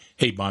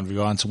Hey, Bon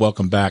Vivants,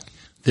 welcome back.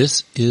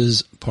 This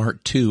is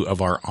part 2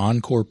 of our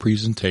encore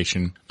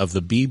presentation of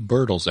the Beeb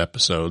Birtles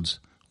episodes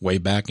way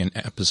back in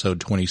episode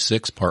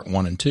 26, part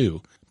 1 and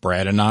 2.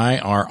 Brad and I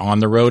are on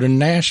the road in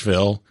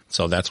Nashville,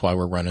 so that's why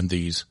we're running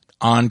these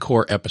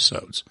encore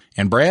episodes.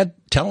 And Brad,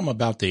 tell them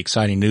about the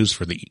exciting news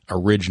for the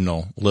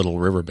original Little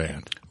River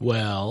Band.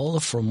 Well,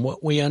 from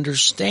what we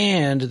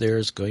understand,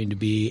 there's going to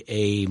be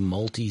a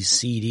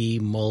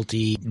multi-CD,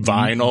 Vinyl,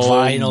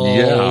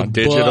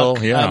 digital,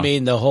 book. yeah. I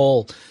mean, the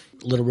whole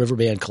Little River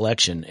Band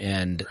collection,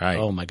 and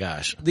oh my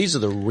gosh, these are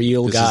the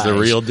real guys. This is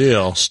the real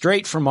deal.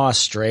 Straight from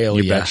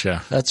Australia. You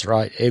betcha. That's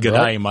right. Hey, Good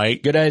day,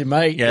 mate. Good day,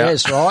 mate. Yeah.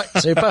 Yes, right.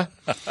 Super.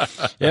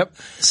 Yep.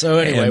 So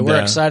anyway, And,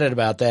 we're excited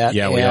about that.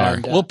 Yeah, we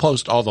are. We'll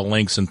post all the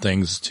links and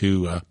things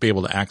to be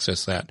able to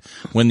access that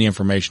when the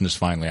information is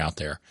finally out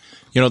there.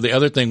 You know, the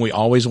other thing we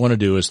always want to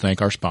do is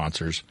thank our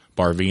sponsors,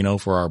 Barvino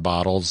for our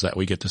bottles that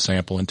we get to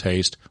sample and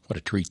taste. What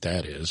a treat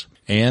that is.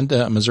 And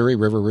Missouri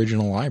River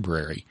Regional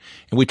Library.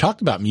 And we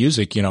talked about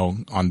music, you know,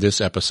 on this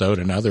episode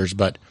and others,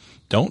 but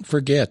don't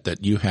forget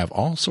that you have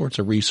all sorts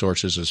of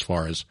resources as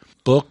far as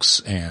books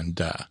and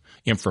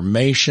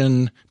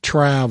information,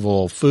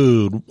 travel,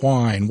 food,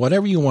 wine,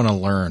 whatever you want to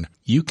learn.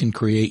 You can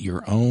create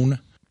your own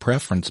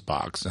preference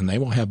box, and they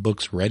will have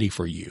books ready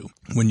for you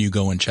when you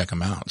go and check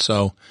them out.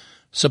 So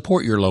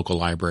support your local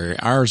library.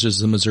 Ours is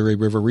the Missouri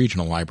River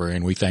Regional Library,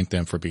 and we thank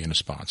them for being a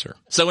sponsor.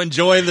 So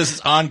enjoy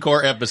this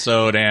encore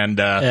episode, and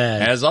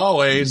as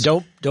always,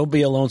 don't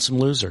be a lonesome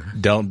loser.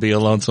 Don't be a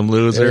lonesome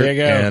loser. There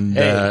you go. And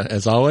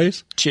as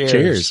always,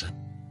 cheers.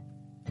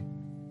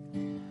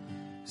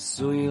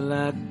 So you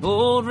like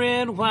bold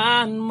red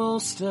wine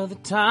most of the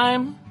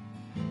time,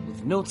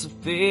 with notes of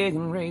fig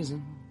and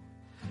raisin.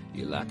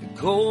 You like a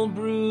cold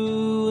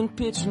brew and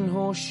pitching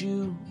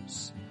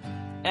horseshoes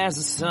as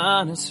the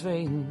sun is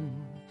fading.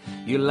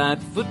 You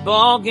like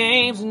football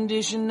games and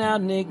dishing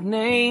out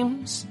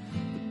nicknames,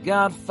 the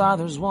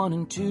Godfathers 1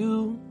 and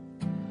 2.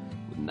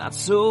 With Not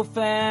So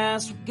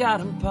Fast, we got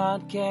 'em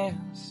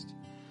podcast.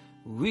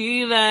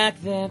 We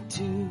like that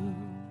too.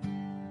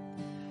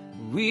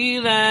 We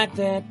like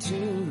that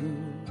too.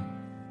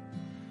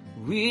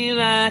 We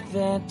like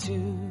that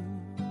too.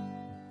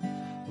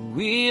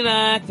 We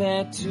like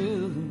that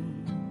too.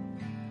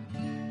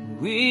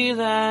 We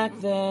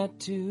like that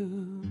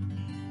too.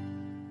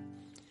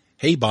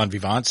 Hey, Bon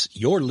Vivants,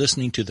 you're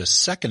listening to the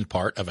second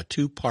part of a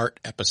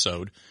 2-part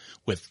episode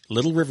with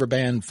Little River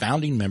Band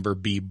founding member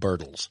Beeb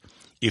Birtles.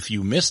 If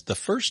you missed the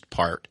first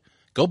part,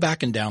 go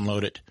back and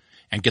download it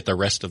and get the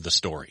rest of the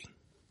story.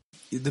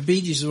 The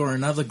Bee Gees were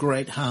another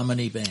great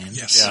harmony band.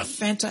 Yes. Yeah.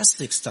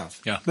 Fantastic stuff.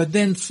 Yeah. But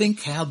then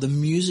think how the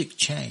music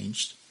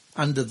changed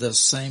under the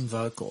same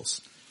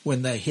vocals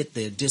when they hit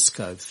their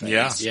disco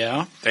phase.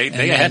 Yeah. They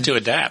had to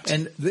adapt.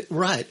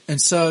 Right.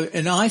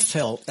 And I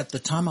felt at the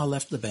time I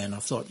left the band, I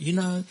thought, you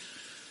know,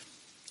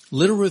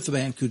 Little River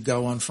Band could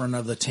go on for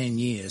another 10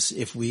 years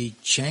if we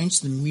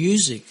changed the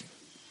music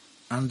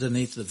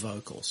underneath the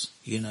vocals,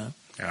 you know.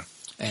 Yeah.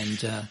 And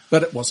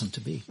but it wasn't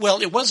to be.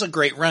 Well, it was a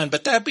great run,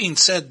 but that being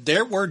said,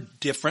 there were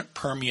different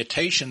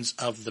permutations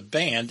of the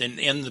band, and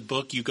in the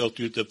book you go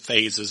through the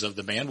phases of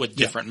the band with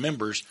different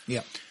members.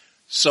 Yeah.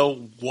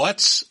 So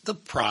what's the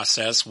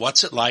process?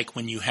 What's it like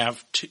when you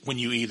when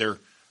you either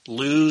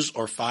lose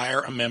or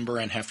fire a member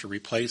and have to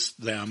replace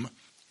them?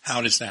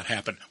 How does that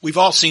happen? We've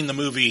all seen the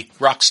movie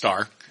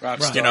Rockstar,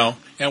 you know,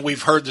 and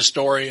we've heard the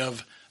story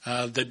of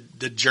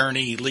the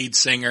Journey lead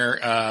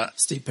singer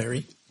Steve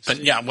Perry.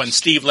 But yeah, when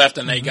Steve left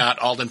and they got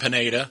Alden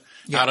Pineda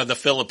out of the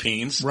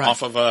Philippines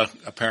off of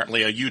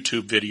apparently a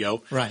YouTube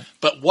video. Right.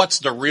 But what's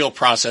the real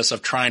process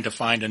of trying to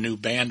find a new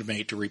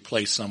bandmate to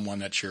replace someone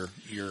that you're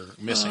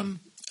missing?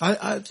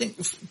 I think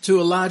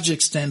to a large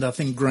extent, I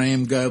think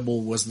Graham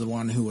Goebel was the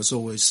one who was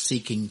always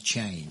seeking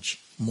change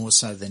more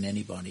so than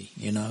anybody,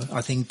 you know.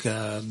 I think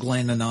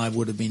Glenn and I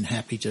would have been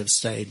happy to have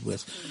stayed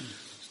with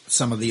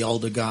some of the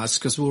older guys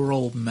because we were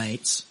all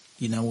mates,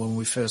 you know, when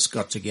we first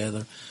got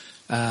together.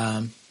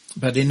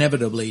 But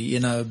inevitably, you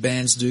know,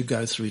 bands do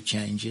go through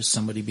changes.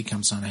 Somebody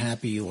becomes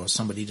unhappy or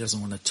somebody doesn't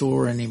want to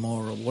tour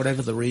anymore or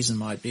whatever the reason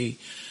might be.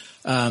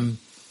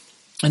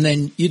 And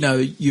then, you know,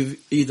 you've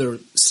either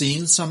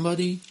seen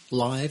somebody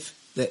live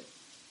that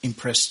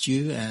impressed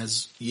you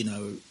as, you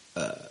know,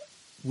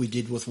 we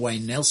did with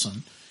Wayne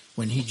Nelson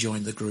when he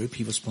joined the group.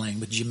 He was playing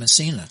with Jim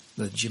Messina,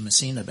 the Jim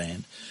Messina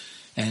band.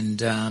 And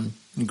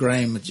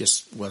Graham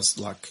just was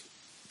like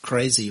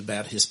crazy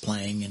about his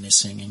playing and his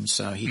singing,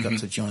 so he got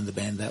to join the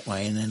band that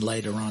way. And then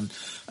later on,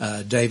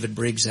 David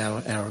Briggs,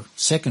 our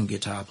second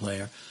guitar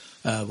player,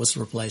 was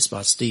replaced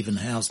by Stephen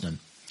Housden,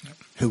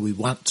 who we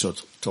want to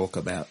talk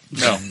about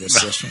in this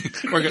session.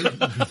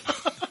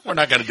 We're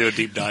not going to do a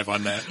deep dive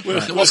on that.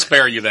 We'll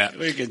spare you that.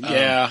 We could,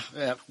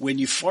 when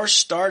you first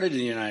started in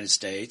the United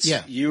States,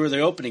 you were the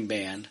opening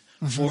band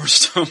for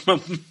some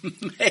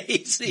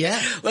amazing.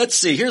 Yeah. Let's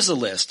see. Here's a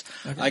list.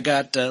 Okay. I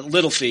got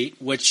Little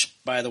Feat, which,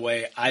 by the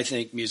way, I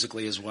think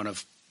musically is one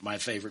of my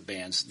favorite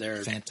bands.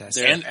 They're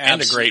fantastic.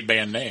 And a great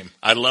band name.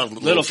 I love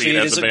Little Feet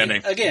as a band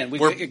name. Again,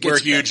 we're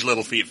huge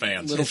Little Feet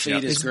fans. Little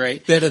Feet is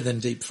great. Better than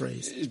Deep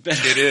Freeze.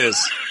 It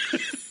is.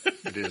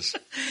 It is.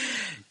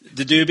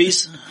 The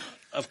Doobies,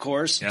 of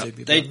course. Yep.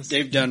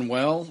 They've done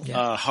well.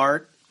 Yeah.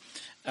 Hart,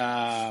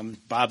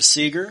 Bob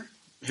Seger,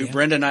 who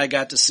Brenda and I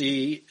got to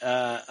see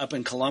up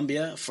in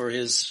Columbia for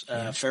his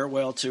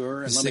farewell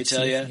tour. And let me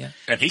tell you.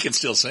 And he can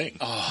still sing.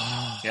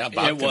 Oh, yeah,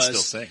 Bob can still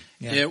sing.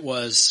 Yeah. It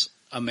was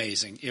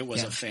amazing. It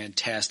was a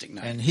fantastic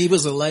night. And he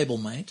was a label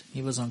mate.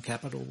 He was on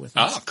Capitol with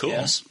us. Oh, cool.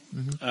 Yes.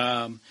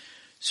 Mm-hmm.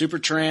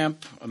 Supertramp,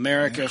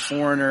 America,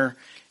 Foreigner,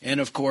 and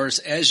of course,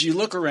 as you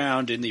look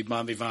around in the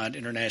Bon Vivant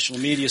International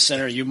Media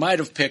Center, you might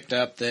have picked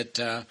up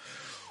that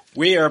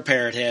we are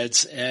Parrot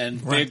Heads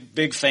and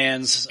big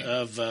fans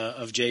of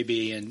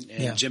JB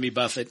and Jimmy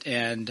Buffett,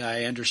 and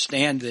I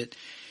understand that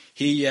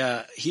he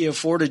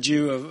afforded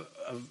you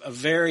a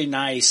very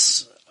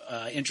nice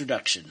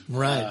introduction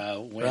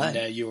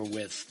when you were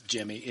with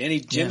Jimmy. Any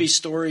Jimmy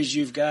stories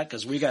you've got?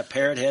 Because we got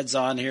Parrot Heads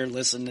on here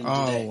listening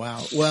today. Oh,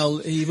 wow. Well,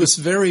 he was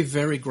very,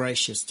 very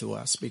gracious to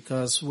us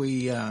because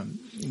we, on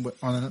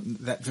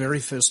that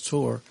very first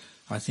tour,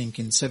 I think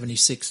in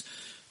 76,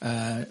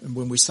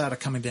 when we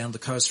started coming down the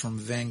coast from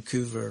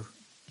Vancouver,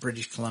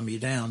 British Columbia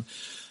down,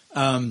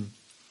 I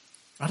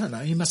don't know,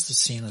 he must have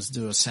seen us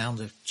do a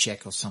sound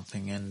check or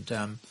something.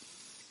 And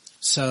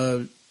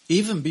so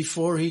even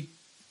before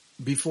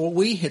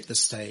we hit the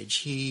stage,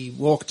 he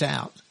walked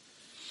out,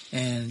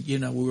 and we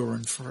were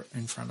in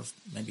front of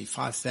maybe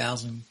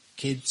 5,000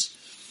 kids,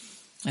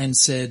 and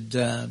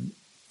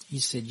he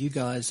said, "You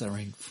guys are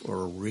in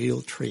for a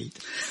real treat.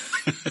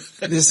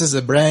 This is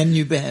a brand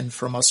new band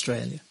from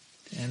Australia,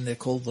 and they're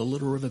called the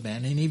Little River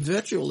Band." And he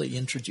virtually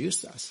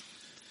introduced us,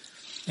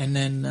 and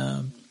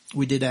then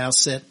we did our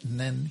set, and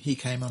then he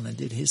came on and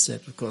did his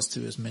set, of course,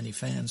 to as many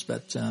fans.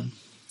 But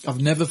I've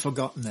never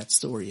forgotten that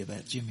story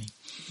about Jimmy.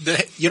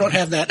 You don't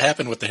have that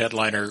happen with the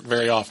headliner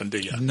very often, do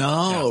you?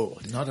 No,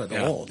 not at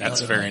all.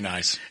 That's very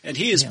nice. And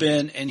he has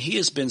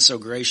been so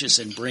gracious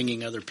in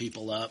bringing other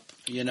people up.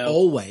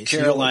 Always.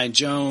 Caroline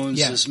Jones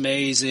is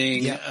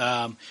amazing.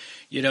 Yeah.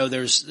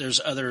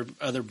 There's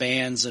other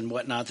bands and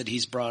whatnot that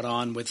he's brought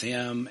on with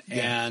him,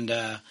 and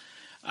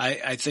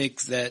I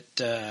think that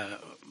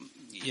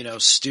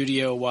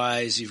studio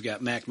wise, you've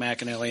got Mac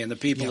McAnally and the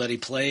people that he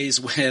plays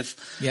with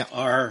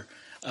are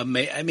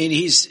amazing. I mean,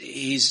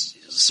 he's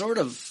sort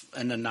of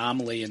an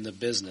anomaly in the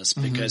business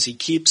because he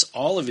keeps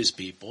all of his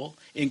people,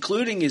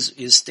 including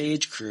his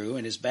stage crew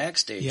and his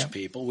backstage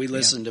people. We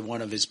listened to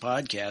one of his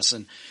podcasts,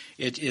 and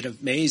it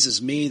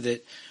amazes me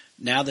that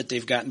now that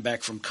they've gotten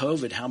back from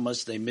COVID, how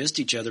much they missed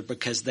each other,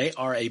 because they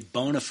are a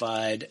bona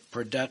fide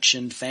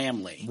production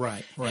family.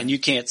 Right. And you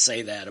can't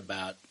say that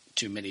about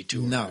too many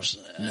tours.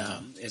 No.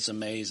 It's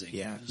amazing.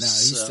 Yeah.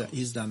 No,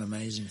 he's done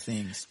amazing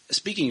things.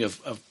 Speaking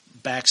of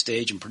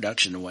backstage and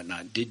production and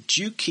whatnot, did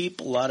you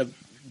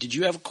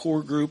have a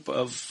core group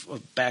of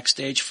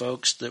backstage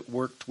folks that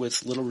worked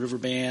with Little River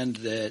Band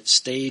that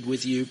stayed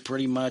with you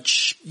pretty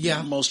much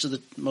most of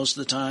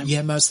the time?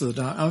 Yeah, most of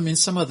the time. I mean,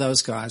 some of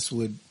those guys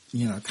would,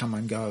 come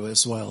and go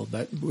as well,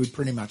 but we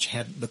pretty much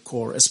had the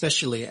core,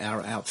 especially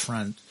our out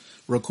front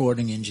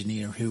recording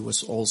engineer, who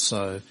was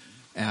also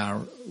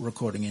our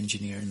recording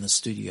engineer in the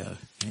studio.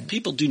 Yeah.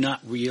 People do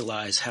not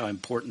realize how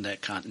important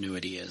that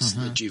continuity is,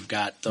 that you've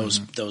got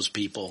those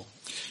people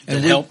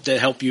that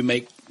help you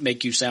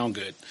make you sound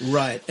good.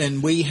 Right.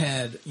 And we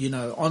had,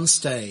 on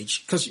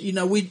stage, because,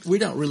 we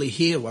don't really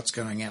hear what's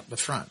going out the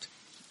front.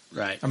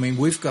 Right. I mean,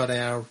 we've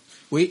got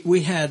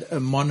we had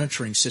a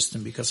monitoring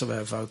system because of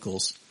our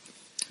vocals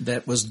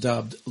that was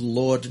dubbed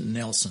Lord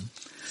Nelson.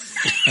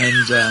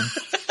 And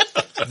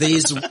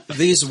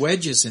these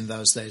wedges in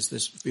those days,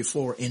 this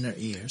before inner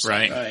ears,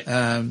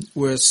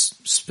 were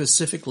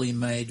specifically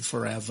made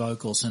for our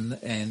vocals,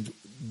 and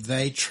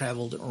they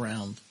traveled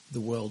around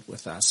the world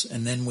with us.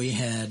 And then we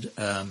had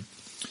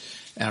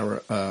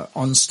our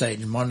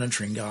on-stage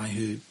monitoring guy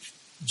who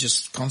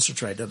just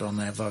concentrated on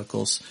our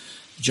vocals.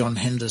 John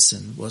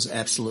Henderson was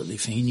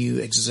he knew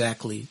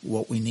exactly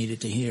what we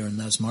needed to hear in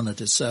those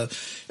monitors. So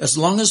as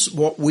long as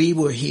what we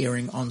were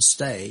hearing on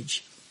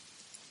stage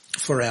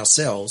for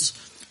ourselves,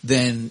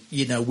 then,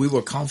 we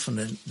were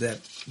confident that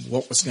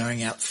what was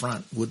going out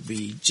front would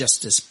be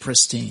just as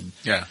pristine.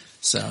 Yeah.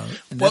 So,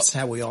 that's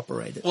how we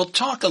operated. Well,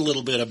 talk a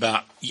little bit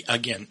about,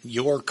 again,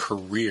 your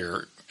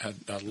career,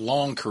 a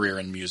long career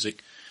in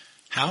music.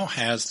 How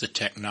has the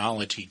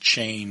technology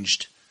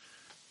changed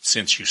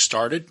since you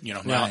started?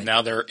 Now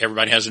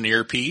everybody has an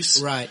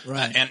earpiece. Right.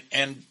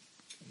 And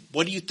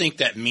what do you think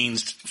that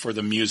means for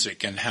the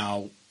music and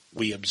how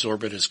we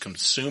absorb it as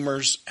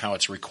consumers, how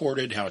it's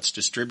recorded, how it's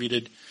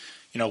distributed?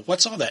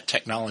 What's all that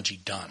technology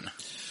done?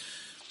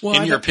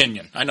 Well, in your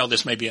opinion? I know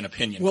this may be an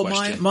opinion question.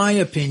 Well, my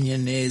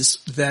opinion is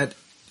that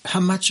how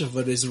much of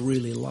it is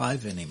really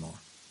live anymore?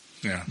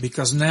 Yeah.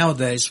 Because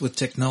nowadays with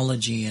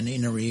technology and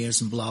inner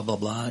ears and blah, blah,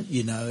 blah,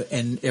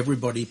 and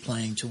everybody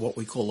playing to what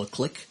we call a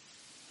click,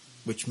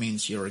 which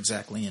means you're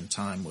exactly in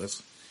time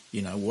with,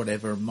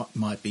 whatever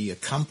might be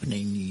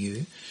accompanying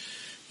you,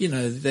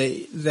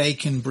 they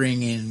can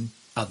bring in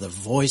other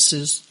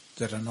voices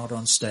that are not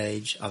on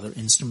stage, other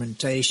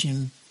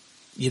instrumentation,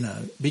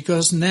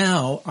 because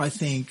now I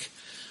think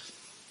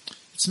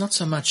it's not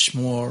so much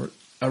more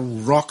a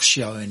rock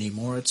show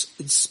anymore.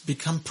 It's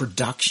become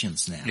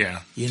productions now.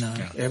 Yeah.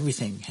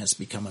 Everything has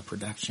become a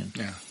production.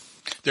 Yeah.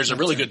 There's a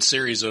really good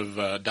series of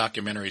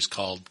documentaries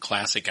called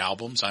Classic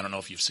Albums. I don't know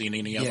if you've seen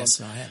any of them. Yes,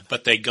 I have.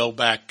 But they go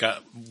back.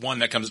 One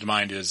that comes to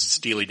mind is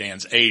Steely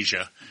Dan's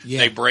Asia. Yeah.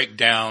 They break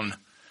down.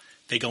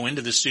 They go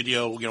into the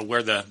studio,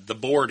 where the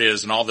board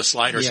is and all the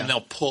sliders, and they'll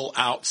pull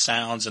out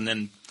sounds and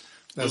then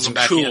move them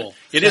back cool. in.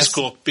 It is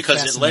cool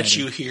because it lets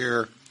you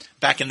hear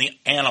back in the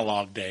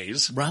analog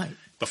days, right,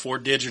 before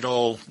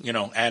digital,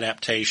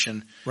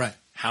 adaptation, right,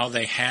 how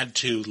they had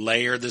to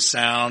layer the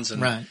sounds,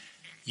 and right.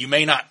 You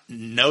may not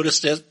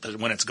notice it, but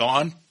when it's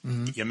gone,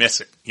 you miss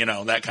it,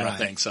 that kind of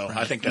thing. So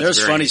I think that's There's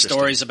very funny interesting.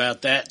 stories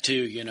about that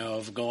too,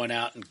 of going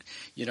out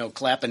and,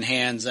 clapping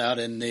hands out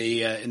in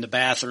the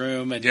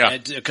bathroom and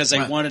because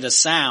they wanted a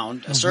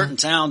sound, a certain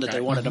sound that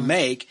they wanted to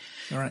make.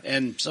 Right.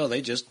 And so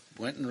they just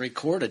went and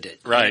recorded it.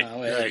 Right.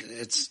 Right.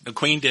 The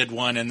Queen did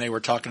one, and they were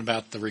talking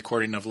about the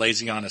recording of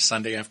Lazy on a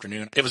Sunday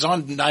Afternoon. It was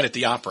on Night at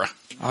the Opera.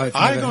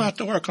 I go out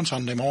to work on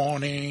Sunday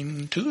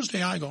morning.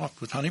 Tuesday I go off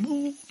with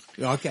honeymoon.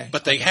 Okay.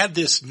 But they had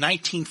this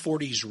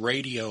 1940s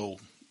radio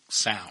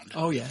sound.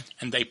 Oh, yeah.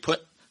 And they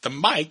put the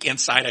mic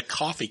inside a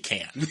coffee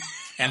can.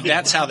 And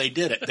that's how they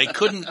did it. They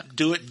couldn't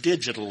do it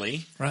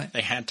digitally. Right.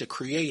 They had to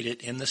create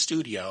it in the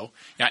studio.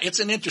 Now, it's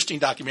an interesting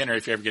documentary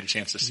if you ever get a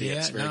chance to see it.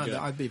 It's very good.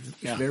 I'd be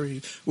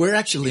very. We're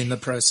actually in the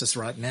process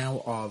right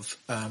now of.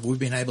 We've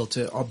been able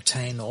to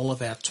obtain all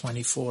of our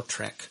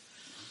 24-track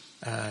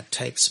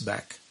tapes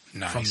back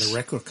from the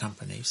record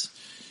companies,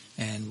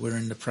 and we're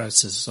in the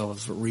process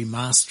of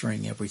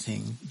remastering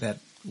everything that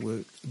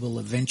will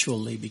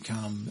eventually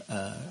become.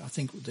 I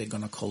think they're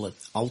going to call it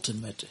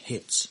Ultimate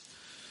Hits,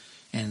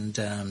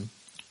 and.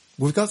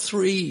 We've got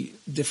 3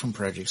 different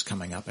projects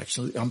coming up,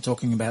 actually. I'm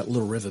talking about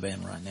Little River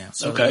Band right now.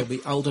 So there'll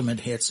be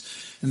Ultimate Hits.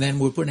 And then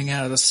we're putting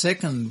out a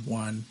second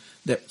one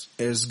that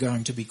is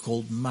going to be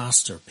called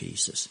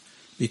Masterpieces.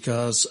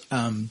 Because,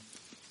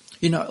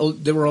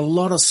 there were a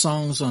lot of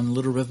songs on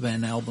Little River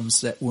Band albums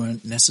that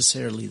weren't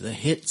necessarily the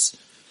hits,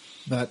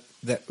 but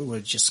that were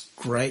just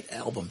great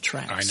album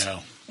tracks. I know.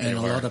 And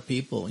a lot of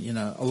people,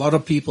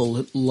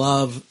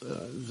 love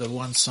the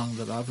one song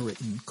that I've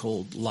written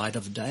called Light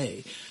of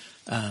Day.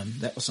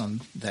 That was on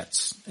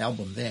that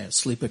album there,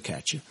 Sleeper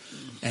Catcher,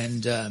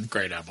 and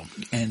great album.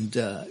 And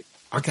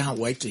I can't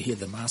wait to hear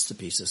the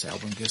Masterpieces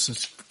album because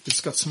it's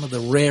got some of the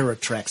rarer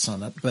tracks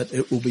on it, but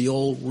it will be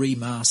all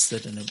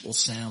remastered and it will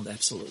sound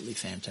absolutely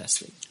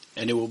fantastic.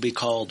 And it will be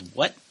called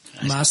what?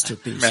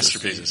 Masterpieces.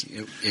 Masterpieces.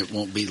 It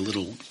won't be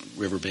Little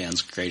River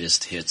Band's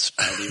greatest hits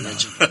by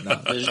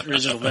the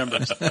original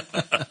members.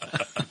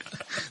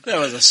 That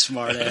was a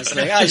smart ass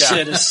thing. I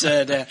should have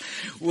said.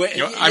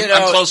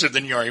 I'm closer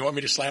than you are. You want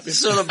me to slap you?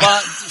 So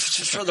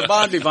for the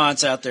Bon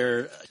Vivants out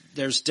there,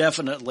 there's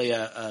definitely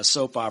a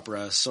soap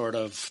opera sort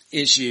of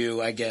issue,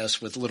 I guess,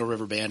 with Little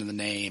River Band and the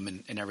name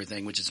and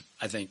everything, which is,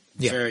 I think,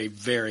 very,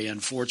 very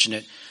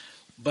unfortunate.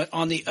 But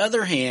on the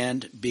other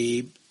hand,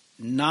 Beeb,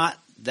 not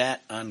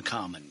that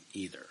uncommon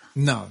either.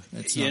 No,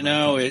 it's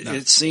not.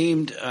 It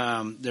seemed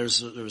there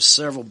was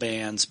several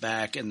bands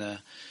back in the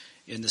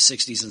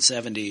 60s and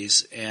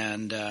 70s,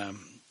 and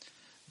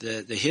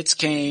the hits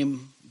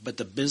came, but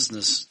the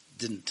business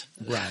didn't.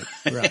 Right.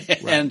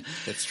 And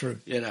that's true.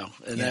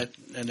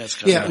 That's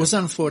kind of it was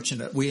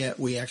unfortunate.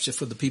 We actually,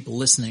 for the people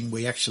listening,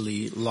 we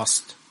actually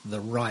lost the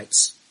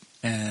rights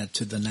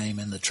to the name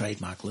and the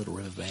trademark Little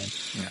River Band,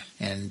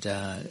 and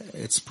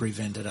it's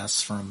prevented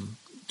us from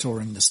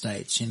touring the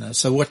States.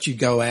 So what you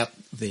go out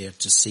there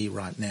to see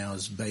right now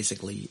is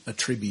basically a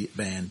tribute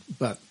band,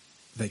 but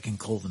they can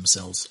call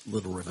themselves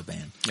Little River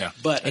Band. Yeah.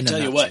 But I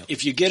tell you what,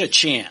 if you get a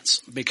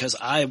chance, because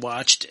I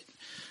watched it,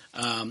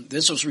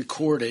 this was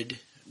recorded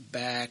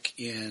back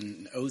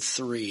in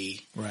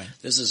 2003. Right.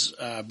 This is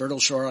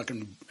Birtles, Shorrock,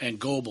 and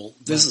Goebel.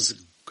 This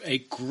is a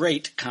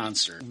great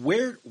concert.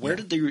 Where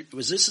did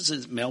was this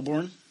in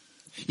Melbourne?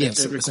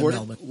 Yes, it was in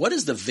Melbourne. What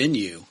is the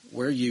venue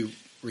where you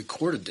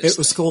recorded this? It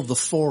was called the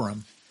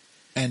Forum.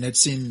 And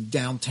it's in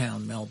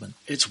downtown Melbourne.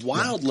 It's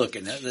wild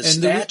looking. The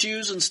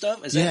statues and stuff.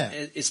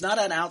 It's not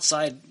an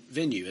outside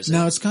venue, is it?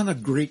 No, it's kind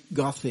of Greek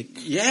Gothic.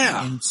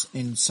 Yeah.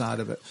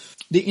 Inside of it.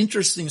 The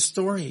interesting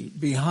story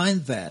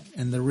behind that,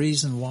 and the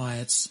reason why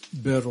it's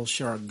Birtles,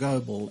 Shorrock,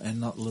 Goebel,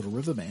 and not Little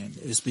River Band,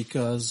 is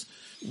because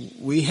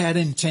we had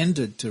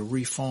intended to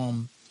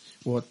reform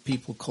what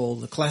people call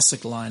the classic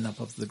lineup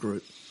of the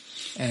group,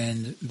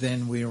 and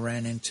then we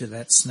ran into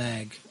that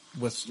snag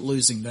with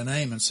losing the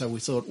name, and so we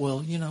thought,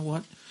 well, you know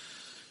what?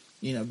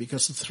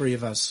 Because the 3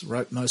 of us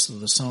wrote most of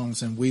the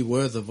songs and we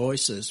were the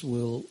voices,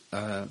 we'll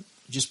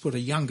just put a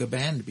younger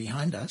band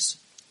behind us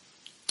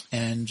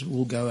and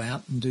we'll go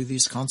out and do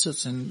these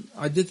concerts. And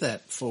I did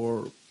that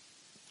for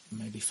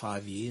maybe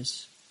 5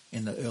 years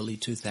in the early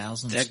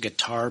 2000s. That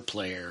guitar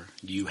player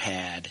you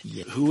had,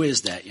 who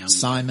is that young man?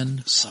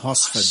 Simon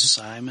Hosford.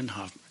 Simon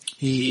Hosford.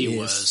 He is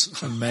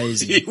was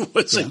amazing. He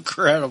was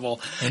incredible.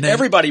 And then,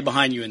 everybody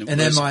behind you in the and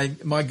then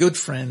my good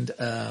friend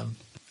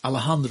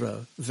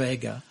Alejandro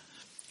Vega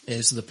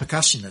is the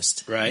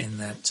percussionist in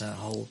that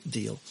whole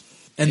deal.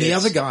 And the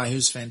other guy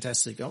who's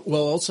fantastic,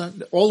 well, also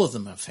all of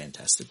them are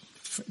fantastic,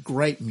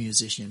 great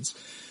musicians.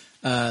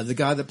 The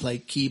guy that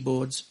played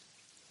keyboards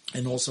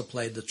and also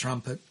played the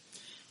trumpet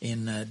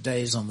in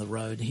Days on the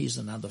Road, he's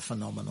another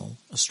phenomenal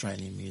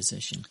Australian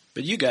musician.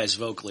 But you guys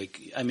vocally,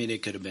 I mean,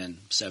 it could have been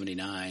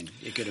 79.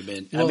 It could have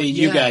been, Well,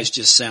 you guys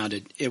just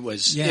sounded, it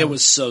was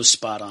so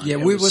spot on. Yeah,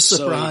 it we was were so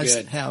surprised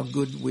good. how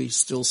good we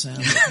still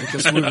sounded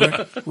because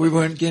we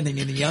weren't getting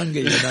any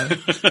younger, you know.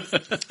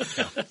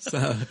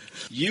 So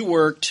You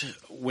worked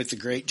with the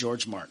great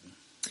George Martin.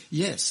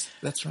 yes,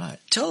 that's right.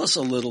 Tell us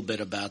a little bit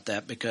about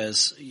that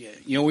because,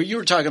 when you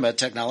were talking about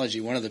technology,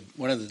 one of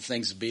the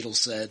things the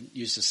Beatles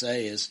used to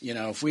say is,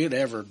 if we had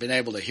ever been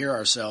able to hear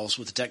ourselves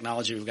with the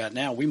technology we've got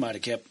now, we might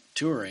have kept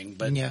touring,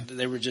 but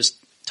they were just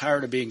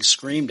tired of being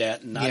screamed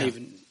at and not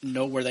even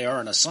know where they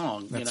are in a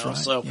song, That's right.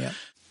 So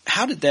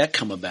how did that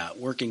come about,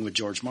 working with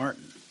George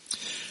Martin?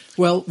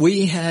 Well,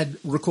 we had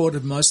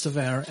recorded most of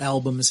our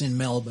albums in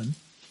Melbourne,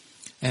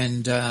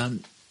 and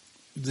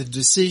the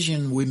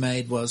decision we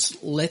made was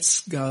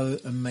let's go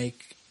and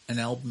make an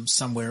album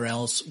somewhere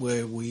else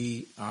where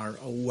we are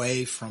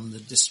away from the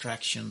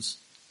distractions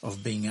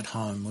of being at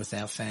home with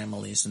our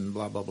families and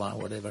blah, blah, blah,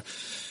 whatever.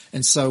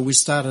 And so we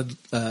started,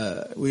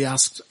 we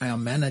asked our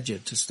manager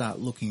to start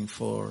looking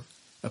for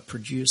a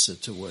producer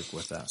to work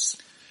with us.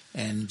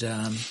 And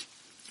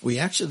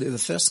the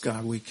first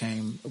guy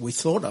we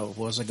thought of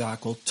was a guy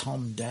called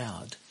Tom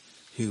Dowd,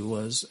 who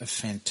was a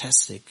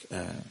fantastic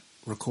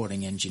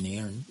recording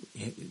engineer and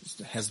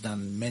has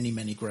done many,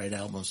 many great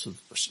albums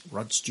with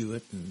Rod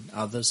Stewart and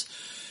others.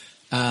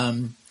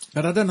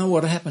 But I don't know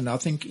what happened. I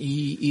think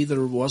he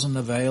either wasn't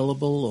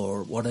available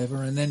or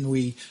whatever. And then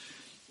we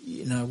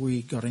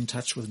got in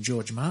touch with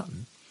George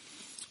Martin,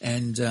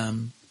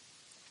 and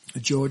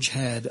George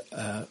had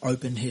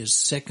opened his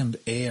second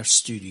air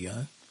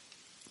studio,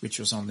 which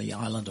was on the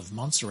island of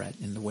Montserrat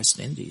in the West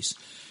Indies.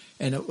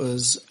 And it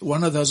was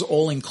one of those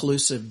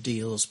all-inclusive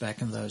deals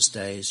back in those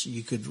days.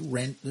 You could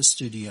rent the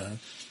studio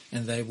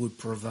and they would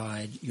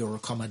provide your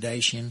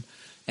accommodation,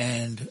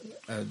 and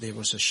there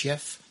was a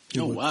chef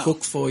who would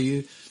cook for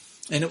you.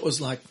 And it was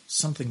like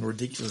something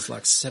ridiculous,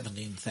 like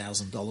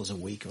 $17,000 a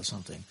week or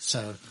something.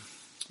 So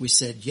we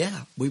said,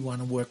 we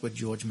want to work with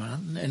George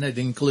Martin. And it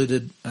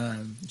included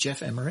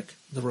Jeff Emmerich,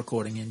 the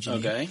recording engineer.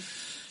 Okay.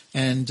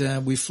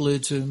 And we flew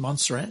to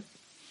Montserrat.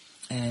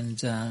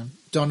 And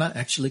Donna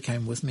actually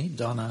came with me,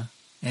 Donna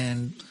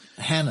and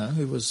Hannah,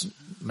 who was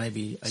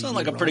maybe a Sounds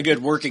like a pretty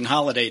good working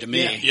holiday to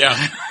me.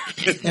 Yeah.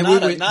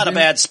 And not a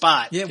bad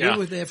spot. Yeah, we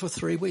were there for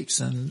 3 weeks,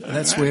 and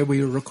that's where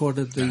we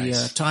recorded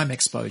the Time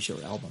Exposure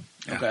album.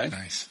 Okay.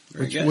 Nice.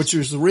 Very good. Which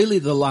was really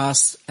the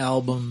last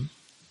album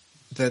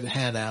that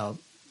had our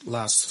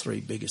last three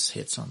biggest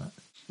hits on it.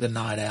 The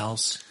Night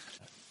Owls,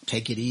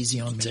 Take It Easy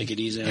on Me. Take It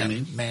Easy on and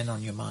Me. Man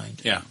on Your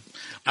Mind. Yeah.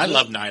 I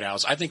love Night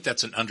Owls. I think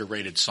that's an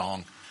underrated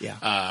song.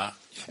 Yeah.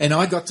 And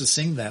I got to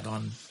sing that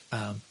on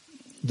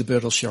the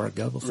Birtles show at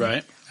Goble.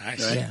 Right.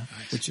 Nice. Right. Yeah,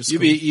 Nice. which is You'd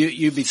cool.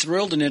 you'd be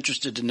thrilled and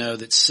interested to know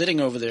that sitting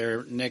over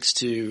there next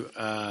to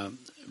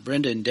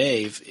Brenda and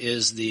Dave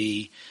is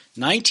the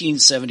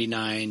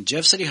 1979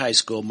 Jeff City High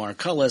School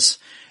Marcellus,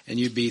 and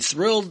you'd be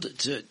thrilled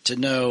to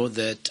know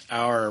that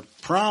our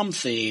prom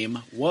theme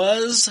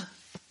was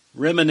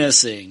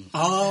reminiscing.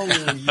 Oh,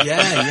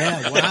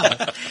 yeah,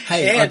 wow.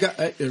 Hey, I got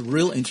a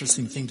real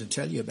interesting thing to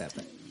tell you about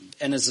that.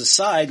 And as a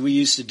side, we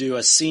used to do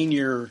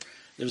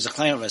there was a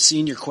kind of a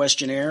senior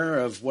questionnaire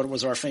of what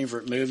was our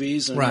favorite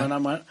movies, and Right. when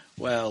I'm like,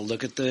 well,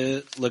 look at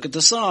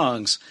the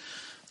songs,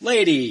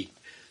 lady.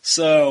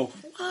 So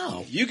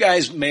Wow. you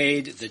guys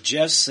made the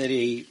Jeff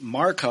City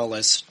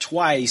Marcellus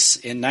twice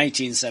in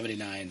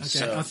 1979. Okay,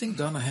 So I think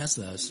Donna has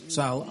those,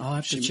 so I'll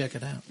have to check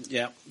it out.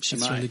 yeah, she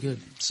That's might. really good.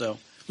 So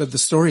But the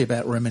story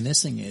about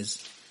reminiscing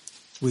is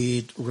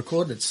we'd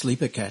recorded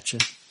Sleeper Catcher,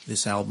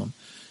 this album,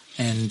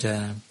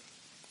 and,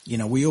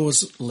 we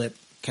always let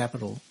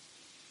Capitol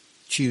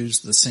choose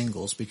the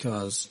singles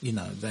because,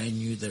 they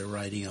knew their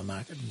radio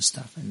market and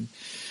stuff. And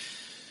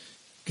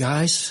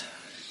guys,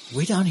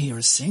 we don't hear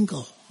a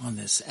single on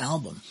this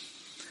album.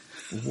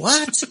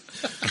 What?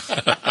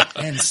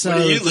 And so,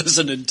 what are you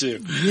listening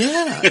to?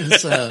 yeah. And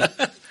so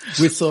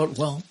we thought,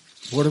 well,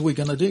 what are we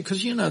going to do?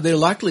 Because, they're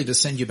likely to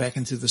send you back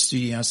into the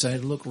studio and say,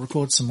 look,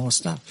 record some more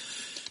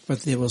stuff.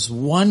 But there was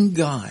one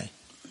guy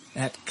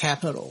at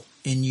Capitol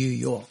in New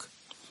York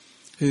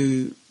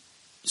who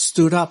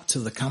stood up to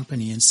the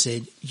company and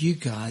said, you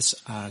guys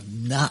are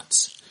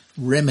nuts.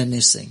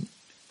 Reminiscing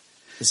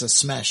is a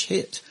smash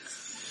hit.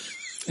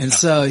 And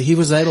so he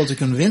was able to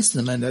convince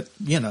them, and it,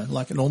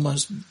 it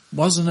almost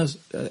wasn't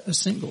a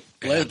single.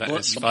 Yeah,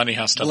 it's funny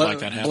how stuff like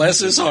that happens. Bless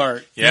his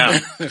heart.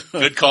 Yeah.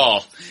 Good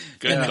call.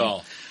 Good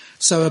call.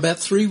 So about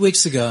 3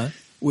 weeks ago,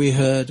 we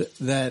heard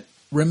that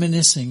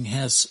Reminiscing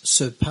has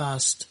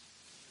surpassed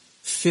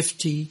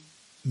 50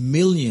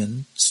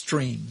 million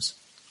streams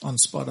on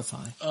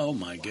Spotify. Oh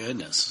my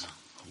goodness!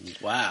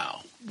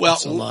 Wow. Well,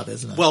 That's a lot,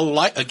 isn't it? Well,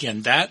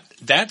 again,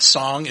 that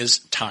song is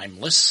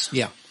timeless.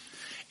 Yeah.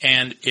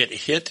 And it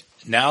hit,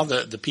 now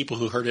the people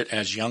who heard it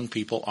as young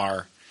people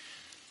are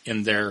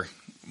in their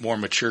more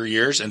mature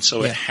years, and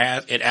so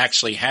it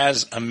actually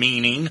has a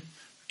meaning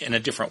in a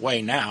different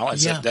way now,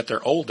 as that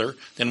they're older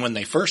than when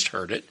they first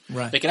heard it.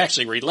 Right. They can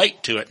actually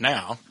relate to it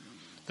now.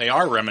 They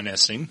are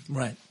reminiscing.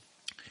 Right.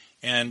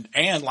 And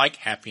like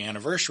Happy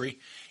Anniversary,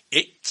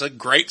 it's a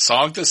great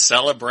song to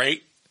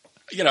celebrate,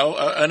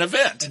 an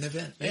event. An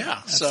event. Yeah.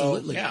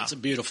 Absolutely. So, It's a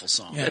beautiful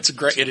song. Yeah.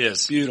 It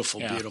is.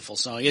 Beautiful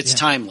song. It's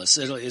timeless.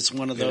 It's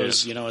one of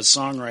those, as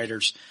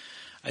songwriters,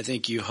 I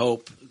think you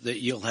hope that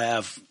you'll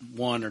have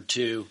one or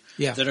two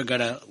that are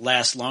going to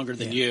last longer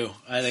than you.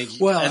 I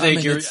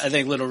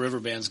think Little River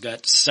Band's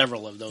got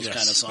several of those kind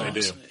of songs.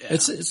 They do. Yeah.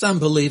 It's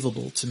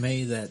unbelievable to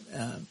me that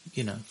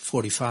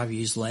 45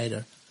 years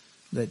later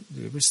that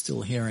we're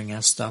still hearing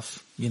our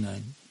stuff,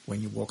 when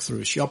you walk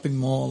through a shopping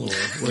mall or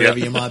wherever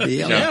you might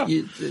be.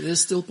 They're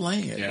still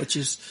playing it, which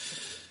is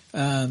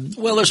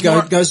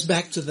goes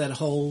back to that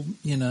whole,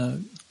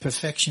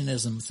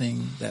 perfectionism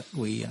thing that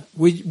we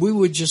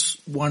were just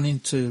wanting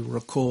to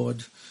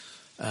record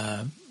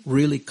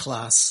really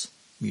class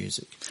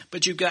music.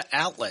 But you've got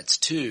outlets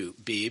too,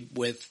 Beeb,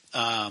 with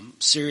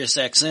Sirius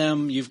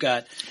XM. You've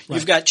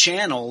got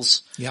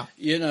channels. Yeah.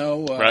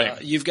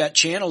 You've got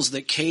channels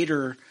that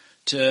cater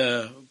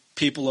to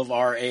people of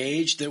our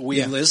age that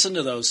we listen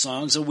to those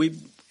songs,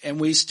 and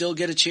we still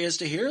get a chance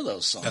to hear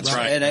those songs. That's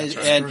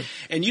right.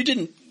 And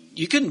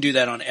you couldn't do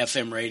that on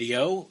FM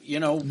radio.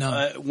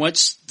 No.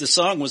 Once the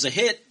song was a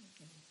hit,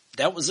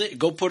 that was it.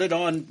 Go put it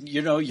on,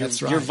 your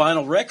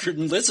vinyl record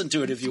and listen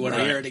to it if you want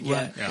to hear it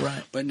again.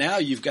 Right. But now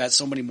you've got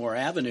so many more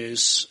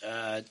avenues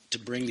to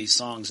bring these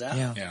songs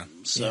out. Yeah.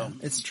 So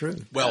it's true.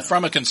 Well,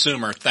 from a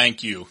consumer,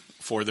 thank you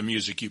for the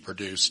music you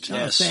produced.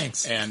 Yes.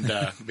 Thanks. And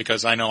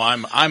because I know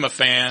I'm a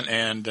fan,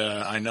 and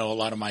I know a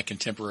lot of my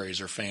contemporaries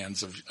are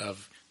fans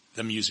of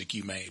the music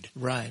you made.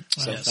 Right.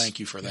 So thank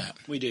you for that.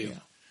 We do. Yeah.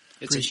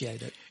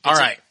 Appreciate it. All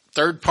right.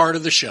 Third part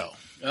of the show.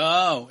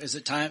 Oh, is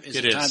it time? Is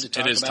it time to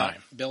talk about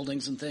time.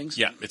 buildings and things?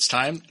 Yeah, it's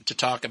time to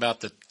talk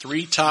about the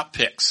 3 top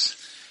picks.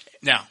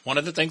 Now, one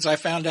of the things I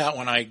found out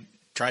when I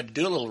tried to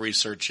do a little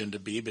research into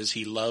Beeb is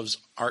he loves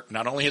art,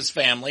 not only his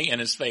family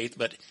and his faith,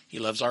 but he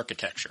loves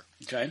architecture.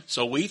 Okay.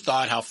 So we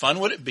thought, how fun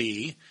would it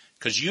be,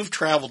 because you've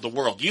traveled the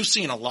world. You've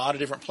seen a lot of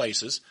different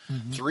places.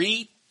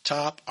 3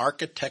 top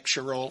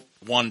architectural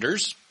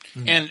wonders.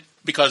 And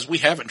because we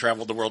haven't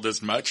traveled the world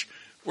as much,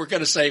 we're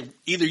going to say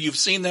either you've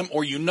seen them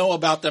or you know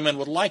about them and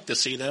would like to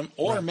see them,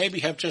 or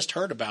maybe have just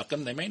heard about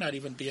them. They may not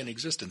even be in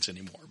existence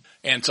anymore.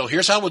 And so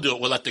here's how we'll do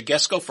it. We'll let the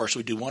guests go first.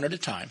 We do one at a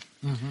time.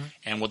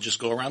 And we'll just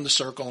go around the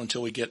circle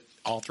until we get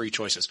all 3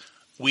 choices.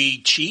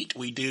 We cheat.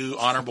 We do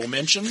honorable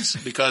mentions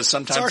because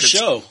sometimes it's our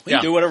show. We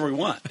can do whatever we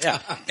want. Yeah.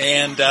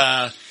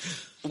 And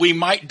we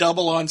might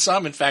double on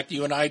some. In fact,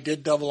 you and I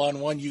did double on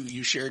one.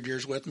 You shared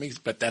yours with me,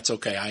 but that's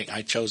okay.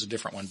 I chose a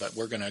different one, but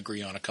we're going to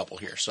agree on a couple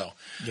here. So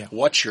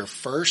what's your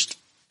first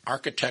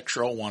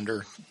architectural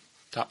wonder,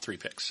 top 3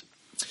 picks?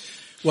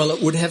 Well,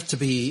 it would have to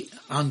be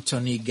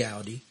Antoni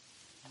Gaudi,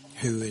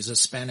 who is a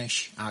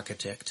Spanish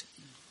architect.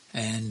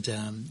 And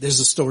there's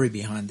a story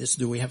behind this.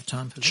 Do we have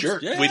time for this? Sure.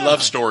 Yeah. We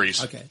love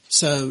stories. Okay.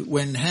 So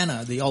when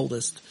Hannah, the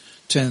oldest,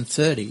 turned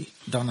 30,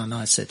 Donna and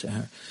I said to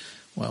her,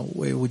 well,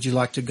 where would you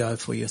like to go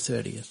for your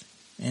 30th?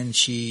 And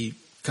she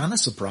kind of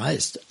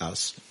surprised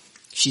us.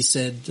 She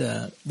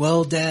said,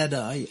 well, Dad,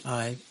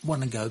 I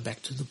want to go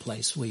back to the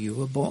place where you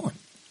were born.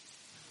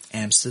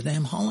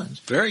 Amsterdam,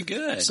 Holland. Very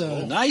good.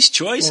 So, nice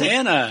choice,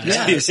 Hannah.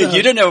 Yeah, you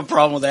didn't have a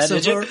problem with that,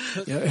 did you?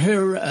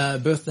 Her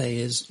birthday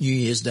is New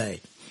Year's Day.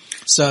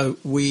 So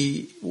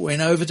we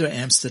went over to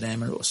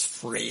Amsterdam and it was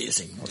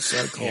freezing. It was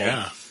so cold.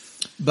 Yeah.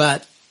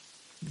 But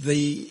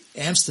the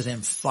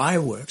Amsterdam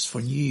fireworks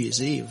for New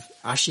Year's Eve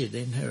ushered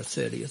in her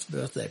 30th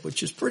birthday,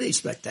 which is pretty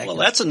spectacular.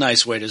 Well, that's a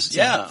nice way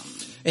to,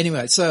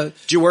 Anyway, so.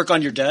 Did you work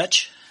on your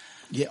Dutch?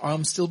 Yeah,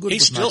 I'm still good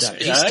with my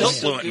Dutch. He's still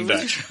fluent in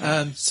Dutch.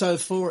 So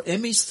for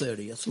Emmy's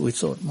 30th, we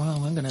thought, well,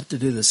 I'm going to have to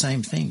do the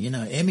same thing.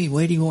 Emmy,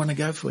 where do you want to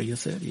go for your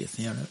 30th?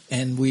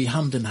 And we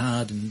hummed and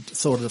hawed and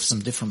thought of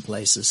some different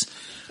places.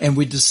 And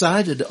we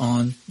decided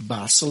on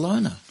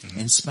Barcelona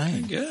in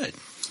Spain. Good.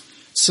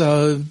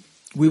 So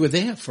we were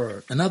there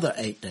for another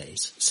 8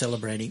 days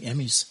celebrating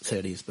Emmy's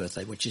 30th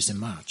birthday, which is in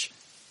March.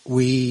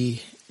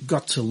 We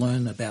got to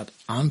learn about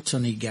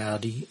Antoni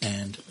Gaudi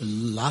and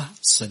La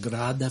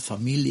Sagrada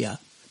Familia,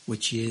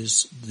 which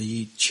is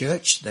the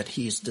church that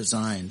he's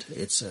designed.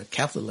 It's a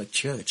Catholic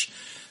church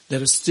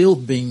that is still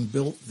being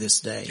built this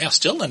day. Yeah,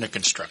 still under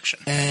construction.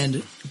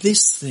 And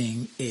this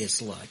thing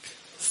is like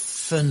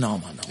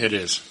phenomenal. It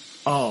is.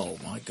 Oh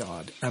my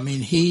God. I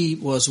mean, he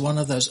was one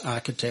of those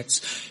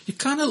architects. You're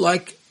kind of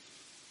like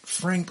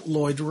Frank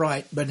Lloyd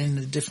Wright, but in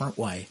a different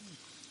way.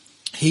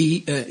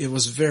 It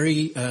was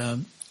very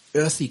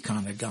earthy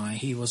kind of guy.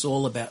 He was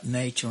all about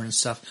nature and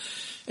stuff.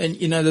 And,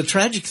 the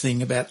tragic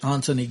thing about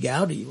Antoni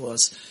Gaudi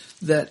was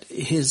that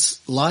his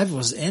life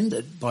was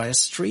ended by a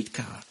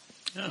streetcar.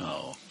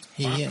 Oh.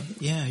 He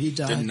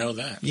died. Didn't know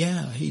that.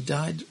 Yeah, he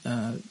died.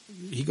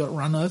 He got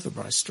run over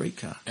by a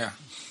streetcar. Yeah.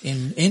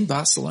 In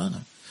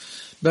Barcelona.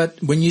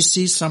 But when you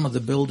see some of the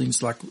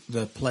buildings, like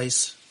the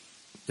place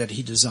that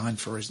he designed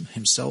for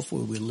himself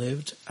where we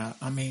lived,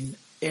 I mean,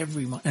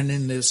 everyone. And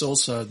then there's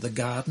also the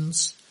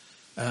gardens,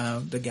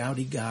 the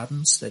Gaudi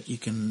gardens that you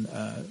can.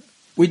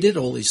 We did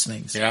all these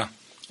things. Yeah.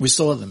 We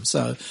saw them.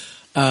 So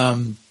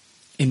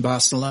in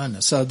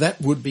Barcelona. So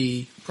that would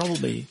be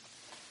probably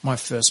my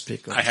first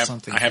pick of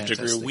something. I have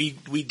fantastic. to agree.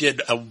 We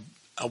did a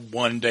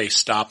 1-day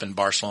stop in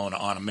Barcelona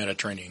on a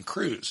Mediterranean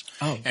cruise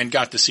and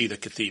got to see the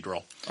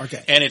cathedral.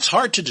 Okay. And it's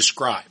hard to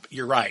describe.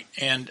 You're right.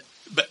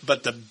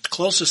 But the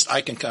closest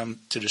I can come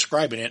to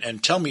describing it,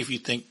 and tell me if you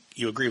think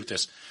you agree with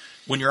this,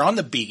 when you're on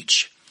the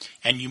beach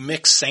and you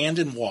mix sand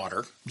and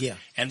water,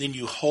 and then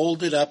you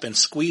hold it up and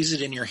squeeze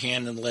it in your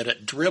hand and let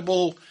it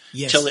dribble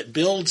till it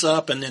builds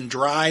up and then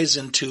dries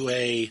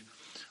into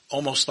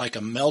almost like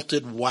a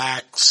melted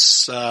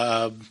wax.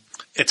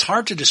 It's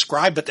hard to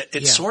describe, but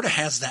it sort of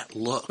has that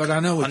look. But I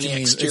know what you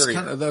mean. Exterior. It's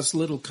kind of those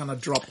little kind of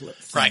droplet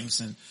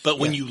things. Right. But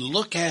when you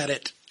look at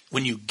it,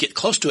 when you get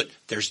close to it,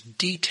 there's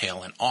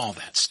detail in all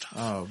that stuff.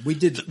 Oh, we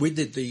did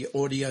the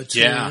audio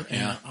tour. Yeah.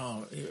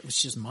 It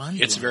was just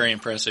mind-blowing. It's very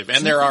impressive.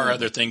 And there are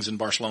other things in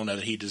Barcelona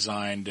that he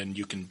designed, and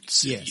you can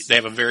see they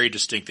have a very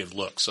distinctive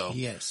look. So,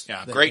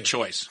 great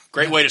choice.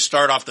 Great way to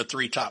start off the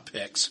 3 top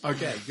picks.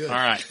 Okay, good. All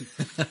right.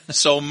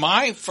 So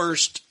my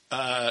first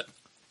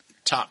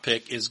top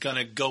pick is going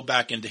to go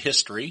back into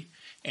history,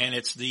 and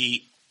it's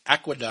the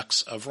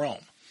aqueducts of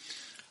Rome.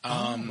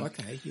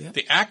 Okay, yeah.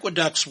 The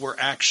aqueducts were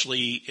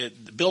actually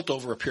built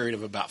over a period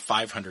of about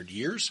 500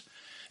 years.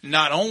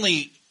 Not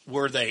only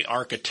were they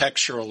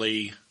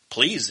architecturally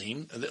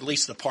pleasing, at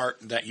least the part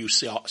that you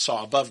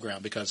saw above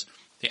ground, because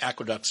the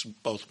aqueducts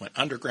both went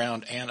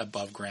underground and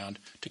above ground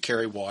to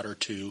carry water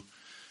to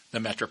the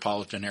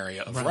metropolitan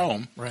area of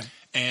Rome. Right.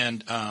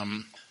 And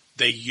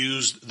they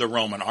used the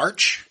Roman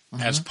arch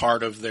as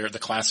part of the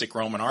classic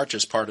Roman arch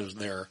as part of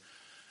their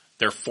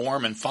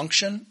form and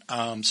function.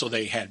 So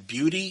they had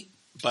beauty,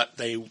 but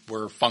they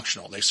were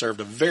functional. They served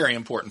a very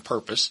important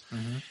purpose,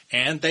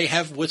 and they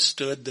have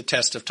withstood the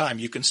test of time.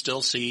 You can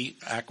still see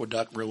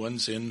aqueduct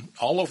ruins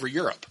all over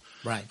Europe.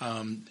 Right.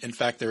 In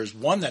fact, there's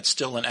one that's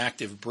still an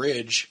active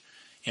bridge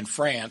in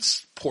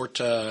France,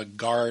 Porte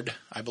Garde,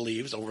 I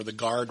believe, over the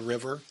Gard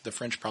River. The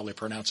French probably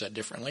pronounce that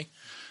differently.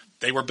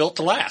 They were built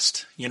to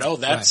last.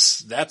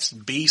 That's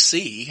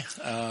BC.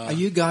 Are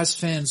you guys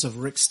fans of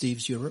Rick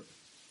Steves Europe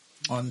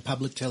on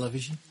public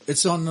television?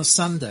 It's on a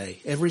Sunday.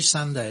 Every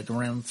Sunday at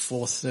around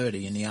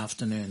 4:30 in the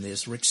afternoon,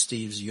 there's Rick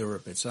Steves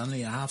Europe. It's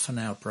only a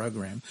half-an-hour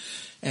program.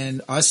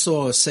 And I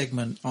saw a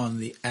segment on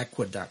the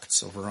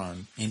aqueducts of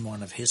Rome in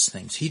one of his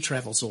things. He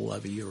travels all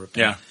over Europe.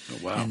 Yeah. Oh,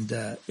 wow.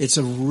 And it's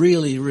a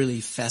really,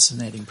 really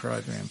fascinating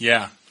program.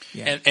 Yeah.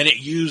 And it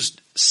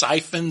used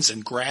siphons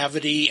and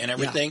gravity and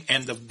everything,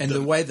 and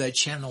the way they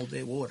channeled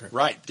their water.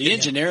 Right. The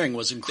engineering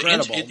was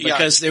incredible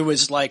because there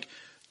was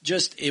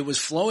it was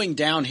flowing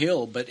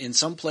downhill, but in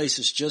some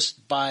places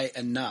just by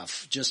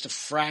enough, just a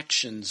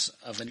fractions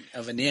of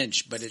an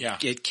inch, but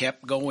it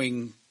kept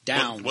going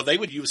down. Well, they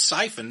would use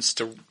siphons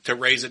to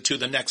raise it to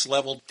the next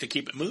level to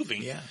keep it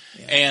moving. Yeah.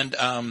 And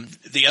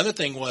the other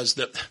thing was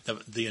that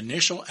the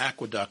initial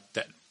aqueduct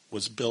that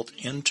was built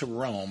into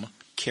Rome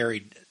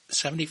carried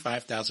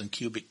 75,000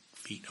 cubic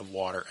feet of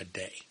water a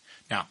day.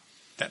 Now,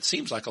 that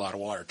seems like a lot of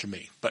water to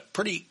me, but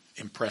pretty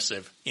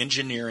impressive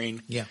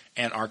engineering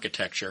and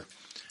architecture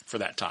for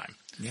that time.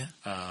 Yeah.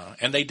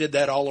 And they did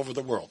that all over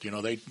the world.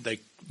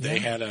 They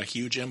had a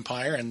huge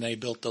empire, and they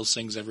built those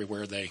things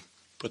everywhere they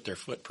put their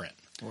footprint.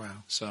 Wow.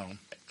 So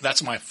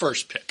that's my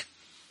first pick.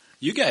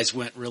 You guys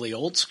went really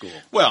old school.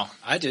 Well,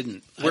 I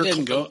didn't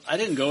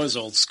go as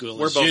old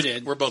school as you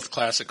did. We're both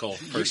classical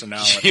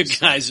personalities. You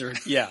guys are,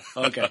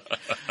 okay.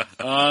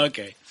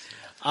 Okay.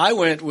 I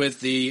went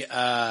with the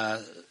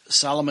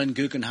Solomon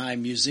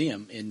Guggenheim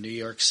Museum in New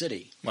York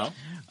City. Well,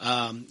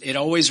 it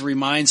always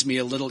reminds me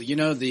a little,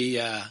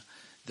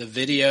 the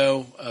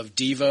video of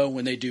Devo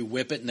when they do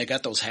Whip It and they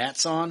got those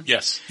hats on?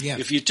 Yes. Yeah.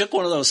 If you took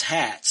one of those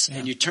hats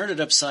and you turned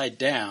it upside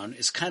down,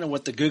 it's kind of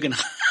what the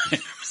Guggenheim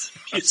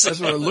That's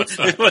what it looks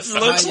like. What it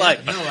looks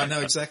like. No, I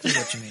know exactly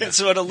what you mean.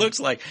 That's what it looks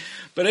like.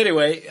 But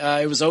anyway,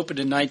 it was opened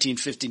in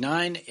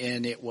 1959,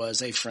 and it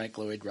was a Frank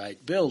Lloyd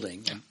Wright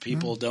building. And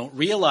people don't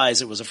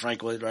realize it was a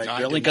Frank Lloyd Wright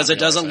building because it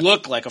doesn't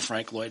look like a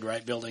Frank Lloyd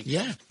Wright building.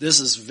 Yeah. This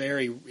is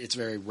it's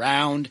very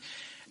round.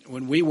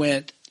 When we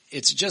went,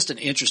 it's just an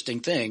interesting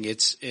thing.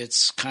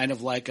 It's kind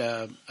of like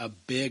a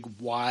big,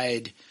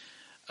 wide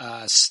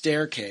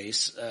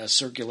staircase,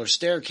 circular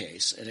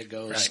staircase, and it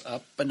goes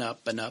up and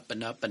up and up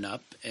and up and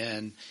up.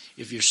 And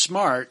if you're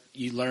smart,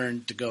 you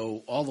learn to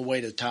go all the way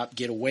to the top,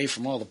 get away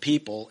from all the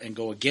people, and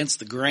go against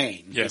the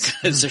grain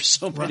because there's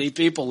so many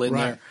people in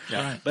there.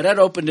 Yeah. But that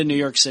opened in New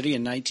York City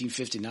in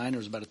 1959. There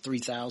was about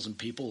 3,000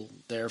 people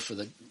there for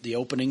the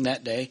opening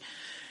that day.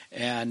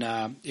 And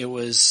it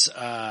was,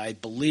 I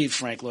believe,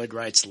 Frank Lloyd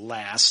Wright's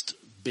last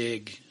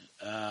big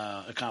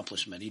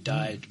accomplishment. He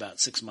died about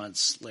 6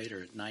 months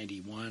later at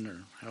 91, or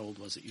how old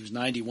was it? He was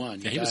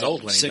 91. Yeah, he was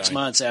old when he 6 died.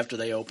 months after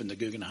they opened the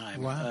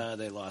Guggenheim. Wow.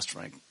 They lost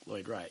Frank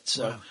Lloyd Wright.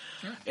 So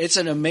it's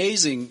an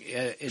amazing.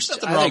 There's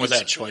nothing wrong with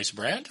that choice,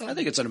 Brad. I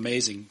think it's an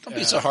amazing. Don't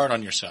be so hard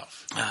on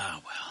yourself.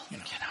 Well,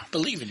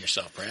 Believe in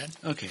yourself, Brad.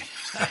 Okay.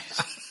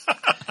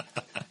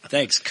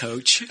 Thanks,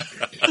 Coach.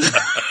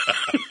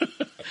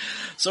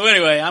 So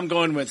anyway, I'm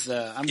going with.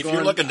 If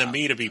you're looking to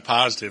me to be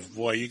positive,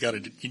 boy, you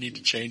need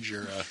to change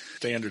your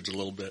standards a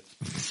little bit.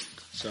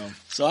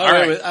 So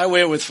I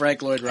went with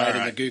Frank Lloyd Wright All in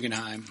right. the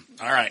Guggenheim.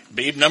 All right,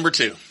 Beeb, number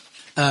 2.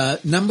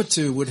 Number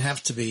 2 would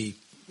have to be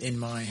in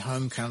my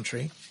home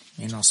country,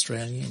 in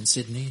Australia, in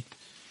Sydney,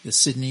 the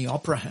Sydney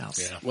Opera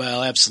House. Yeah.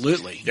 Well,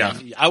 absolutely. Yeah.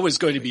 I was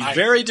going to be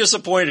very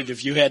disappointed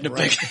if you hadn't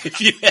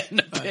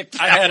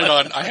picked. I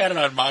had it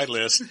on my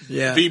list.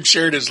 Yeah. Beeb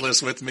shared his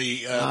list with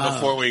me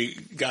before we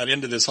got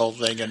into this whole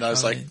thing, and I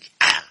was like,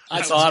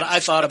 I thought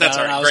about that's it.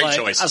 all right. I was Great like,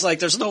 choice. I was like,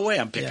 "There's no way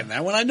I'm picking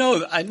that one." I know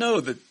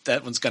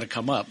that one's going to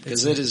come up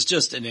because it is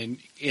just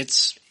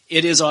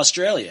it is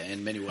Australia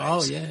in many ways.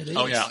 Oh, yeah, it is.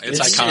 Oh, yeah, it's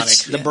iconic.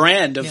 It's the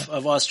brand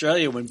of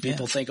Australia when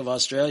people think of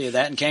Australia.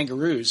 That and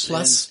kangaroos.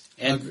 Plus,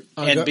 and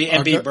I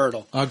Beeb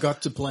Birtle. I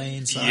got to play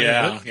inside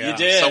yeah, of it. yeah. You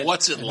did. So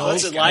what's it like?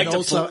 What's it like And to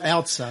also play?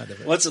 outside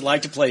of it. What's it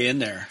like to play in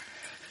there?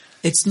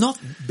 It's not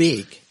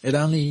big. It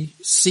only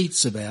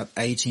seats about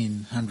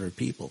 1,800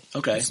 people.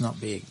 Okay. It's not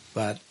big,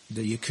 but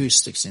the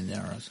acoustics in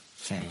there are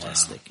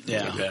fantastic. Wow.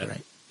 Yeah. Really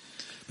great.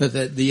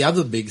 But the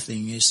other big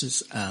thing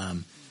is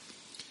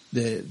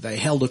they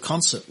held a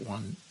concert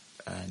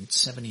in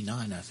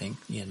 79, I think.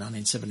 Yeah,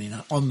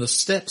 1979, on the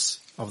steps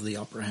of the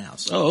Opera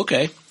House. Oh,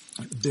 okay.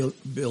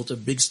 Built a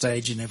big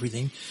stage and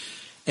everything.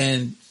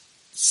 And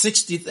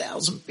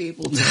 60,000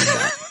 people turned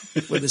up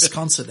for this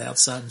concert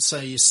outside. And so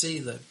you see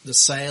the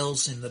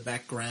sails in the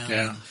background.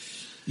 Yeah.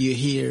 You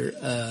hear,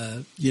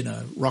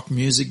 rock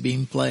music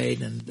being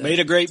played. And Made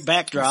a great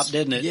backdrop,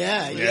 didn't it?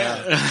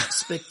 Yeah.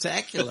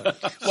 Spectacular.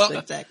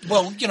 Well,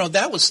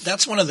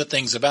 that's one of the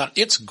things about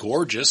it's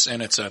gorgeous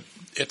and it's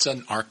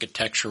an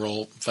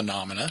architectural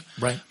phenomena.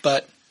 Right.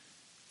 But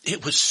there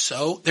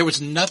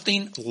was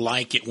nothing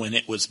like it when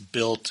it was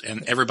built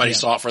and everybody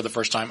saw it for the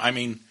first time. I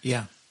mean,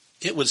 Yeah.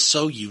 it was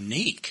so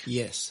unique.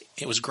 Yes.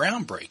 It was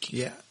groundbreaking.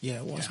 Yeah.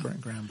 It was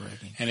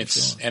groundbreaking. And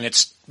For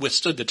it's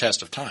withstood the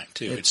test of time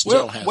too. It Where,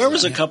 still has. where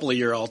was that. a couple of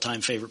your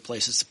all-time favorite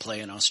places to play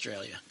in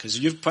Australia? Because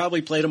you've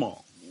probably played them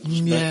all.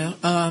 Yeah.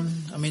 I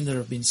mean, there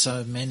have been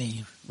so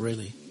many,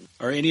 really.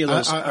 Are any of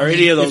those? I are mean,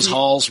 any of if those you-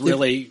 halls if-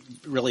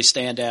 really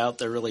stand out?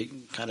 They're really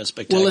kind of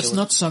spectacular. Well, it's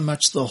not so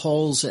much the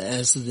halls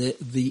as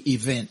the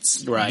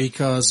events. Right.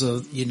 Because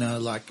of,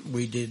 like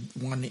we did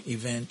one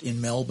event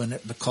in Melbourne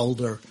at the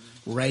Calder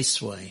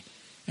Raceway,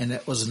 and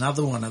that was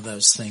another one of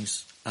those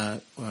things.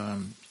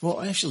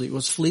 Actually it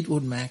was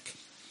Fleetwood Mac,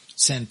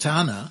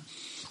 Santana,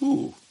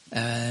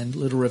 and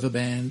Little River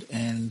Band,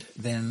 and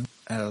then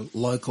a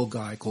local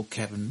guy called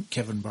Kevin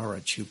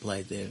Borich who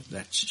played there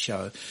that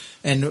show,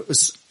 and it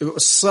was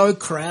so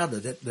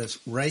crowded at the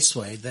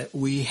raceway that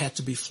we had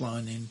to be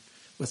flown in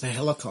with a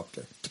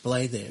helicopter to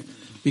play there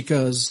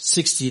because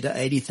 60 to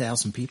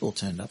 80,000 people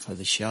turned up for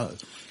the show.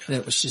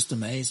 That was just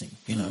amazing,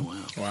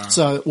 Wow.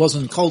 So it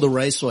wasn't Calder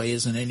Raceway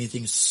isn't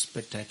anything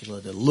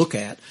spectacular to look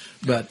at,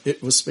 but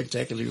it was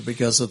spectacular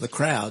because of the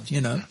crowd,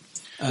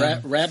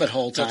 Rabbit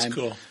hole time. That's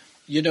cool.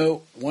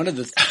 One of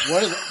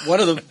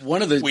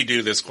the We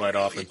do this quite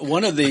often.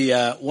 one of the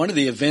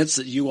events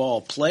that you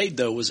all played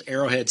though was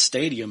Arrowhead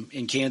Stadium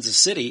in Kansas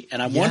City,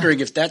 and I'm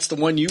wondering if that's the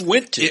one you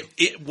went to.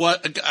 It was.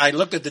 I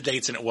looked at the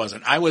dates and it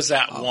wasn't. I was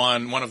at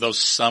one of those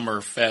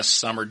summer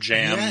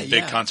jam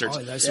big concerts,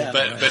 but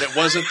it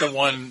wasn't the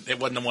one. It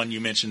wasn't the one you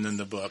mentioned in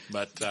the book.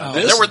 But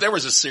there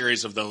was a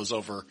series of those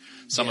over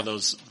some of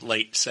those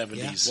late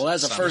 70s. Well,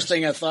 that's the first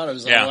thing I thought.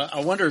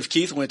 I wonder if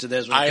Keith went to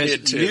this one. I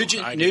did too.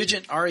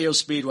 Nugent, REO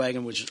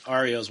Speedwagon, which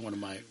REO is one of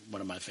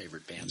my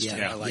favorite bands. Yeah,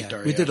 too. I liked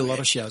REO. We did a lot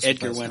of shows.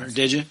 Edgar with those Winter, guys.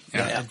 did you?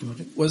 Yeah.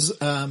 Was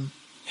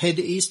Head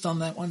East on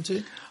that one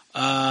too?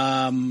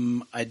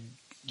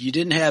 You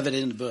didn't have it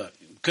in the book.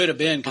 Could have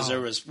been because there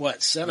was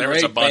seven There or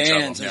was eight a bunch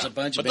bands. of There's them. a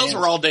bunch But of bands.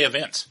 those were all day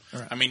events.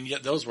 Right. I mean,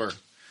 those were.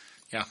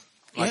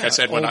 Like Yeah, I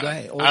said, all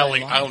day I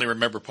long. only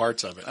remember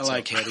parts of it. I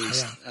like Head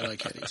East. I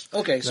like Head East.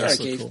 Okay, sorry,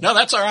 so Keith. cool. No,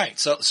 that's all right.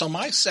 So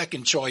my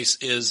second choice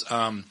is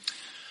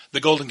the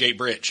Golden Gate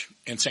Bridge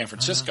in San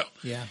Francisco.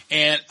 Yeah.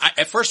 And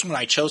at first when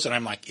I chose it,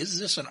 I'm like, is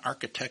this an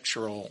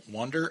architectural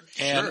wonder?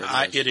 And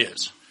Sure it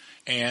is.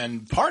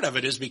 And part of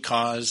it is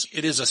because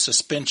it is a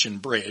suspension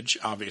bridge.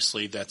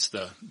 Obviously, that's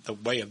the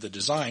way of the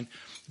design.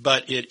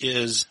 But it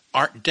is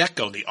Art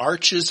Deco. The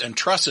arches and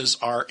trusses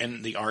are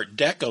in the Art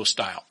Deco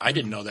style. I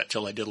didn't know that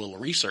till I did a little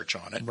research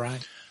on it. Right.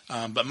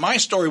 But my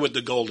story with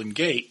the Golden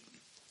Gate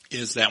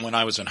is that when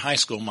I was in high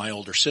school, my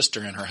older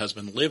sister and her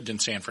husband lived in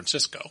San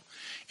Francisco,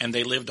 and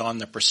they lived on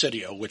the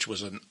Presidio, which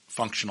was a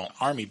functional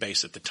army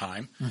base at the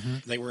time. Mm-hmm.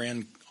 They were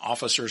in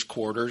officers'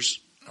 quarters,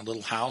 a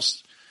little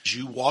house.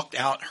 You walked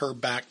out her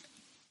back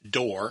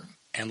door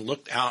and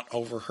looked out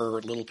over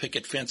her little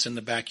picket fence in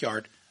the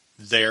backyard.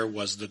 there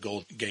was the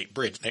Golden Gate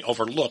Bridge. They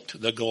overlooked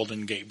the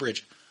Golden Gate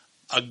Bridge.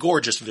 A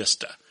gorgeous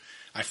vista.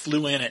 I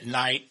flew in at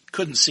night,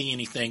 couldn't see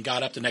anything,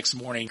 got up the next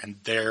morning, and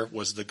there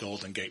was the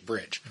Golden Gate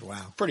Bridge.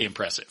 Wow. Pretty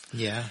impressive.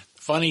 Yeah.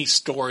 Funny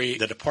story,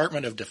 the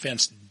Department of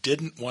Defense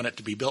didn't want it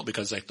to be built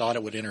because they thought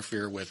it would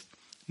interfere with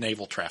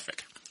naval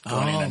traffic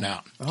going in and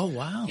out. Oh,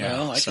 wow. Yeah,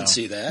 Well, I can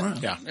see that. Wow.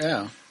 Yeah.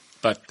 Yeah.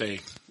 But they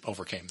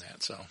overcame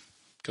that, so.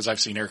 Because I've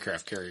seen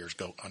aircraft carriers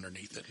go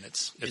underneath it, and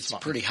it's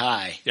fine. Pretty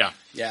high. Yeah.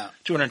 Yeah.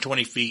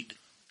 220 feet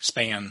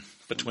span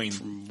between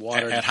From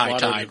water at high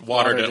tide,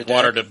 water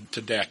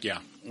to deck, yeah,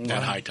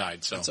 at high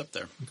tide. So It's up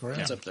there.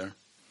 Correct. It's up there.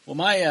 Well,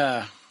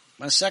 my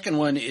second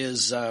one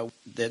is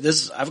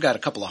this. I've got a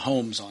couple of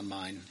homes on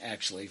mine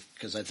actually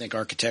because I think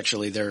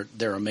architecturally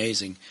they're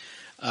amazing.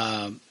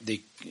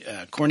 The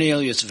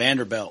Cornelius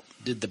Vanderbilt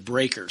did the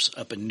Breakers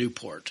up in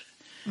Newport.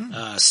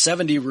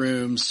 70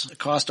 rooms. It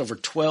cost over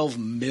 $12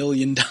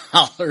 million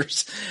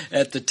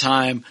at the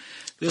time.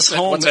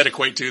 what's that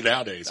equate to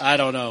nowadays? I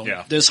don't know.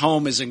 Yeah. This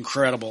home is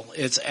incredible.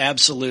 It's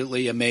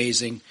absolutely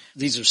amazing.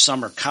 These are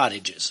summer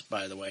cottages,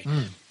 by the way.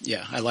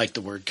 Yeah, I like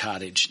the word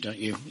cottage, don't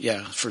you?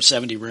 Yeah, for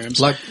 70 rooms.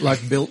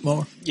 Like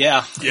Biltmore?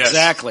 Yeah, Yes.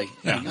 exactly.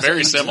 Yeah,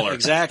 very similar.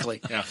 Exactly.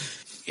 Yeah.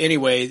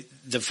 Anyway,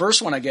 the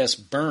first one, I guess,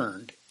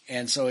 burned.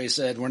 And so he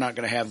said, we're not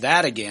going to have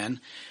that again.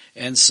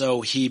 And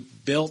so he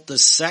built the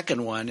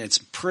second one. It's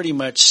pretty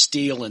much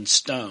steel and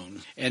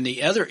stone. And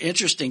the other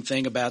interesting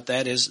thing about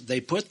that is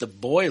they put the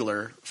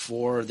boiler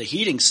for the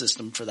heating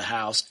system for the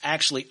house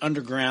actually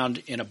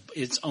underground in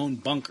its own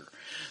bunker.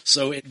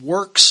 So it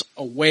works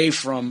away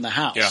from the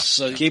house. Yeah.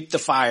 So keep the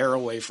fire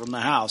away from the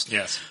house.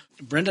 Yes.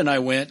 Brenda and I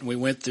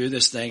went through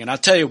this thing. And I'll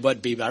tell you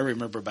what, Beeb, I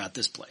remember about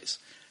this place.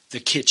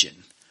 The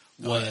kitchen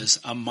was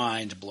a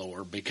mind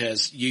blower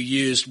because you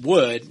used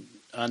wood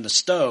on the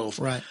stove.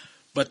 Right.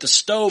 But the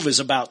stove is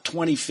about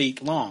 20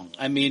 feet long.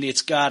 I mean,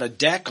 it's got a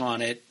deck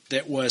on it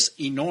that was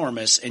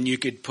enormous, and you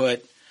could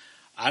put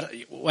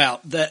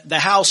the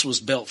house was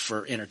built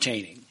for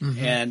entertaining.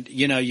 And,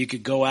 you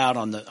could go out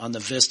on the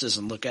vistas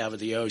and look out of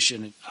the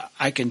ocean.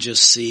 I can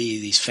just see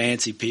these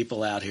fancy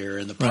people out here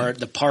and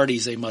the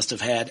parties they must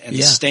have had. And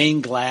the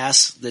stained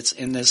glass that's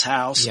in this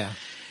house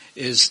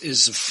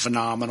is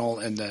phenomenal,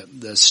 and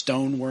the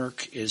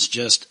stonework is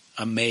just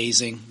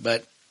amazing.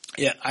 But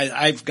yeah,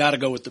 I've got to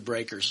go with the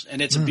Breakers,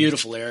 and it's a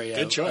beautiful area.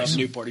 Good choice. Of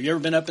Newport. Have you ever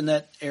been up in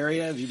that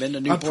area? Have you been to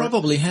I Newport?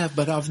 probably have,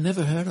 but I've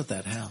never heard of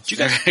that house.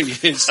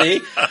 You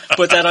see,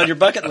 put that on your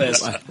bucket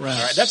list. Right. All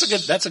right,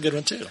 that's a good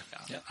one too.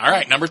 Yeah. All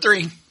right, number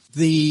 3.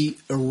 The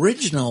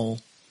original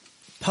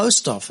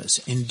post office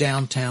in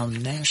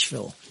downtown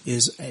Nashville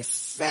is a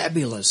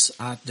fabulous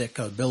Art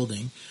Deco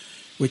building,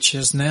 which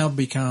has now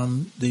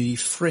become the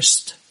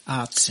Frist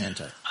Art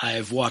Center.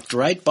 I've walked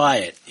right by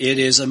it. It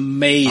is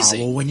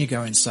amazing. Oh, well, when you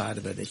go inside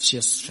of it, it's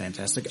just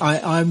fantastic.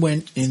 I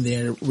went in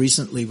there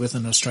recently with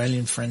an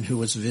Australian friend who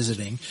was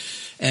visiting,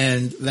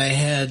 and they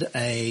had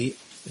a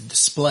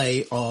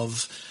display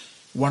of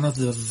one of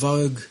the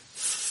Vogue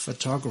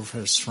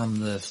photographers from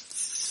the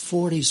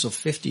 40s or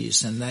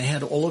 50s, and they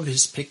had all of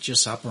his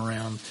pictures up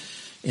around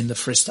in the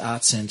Frist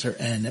Art Center,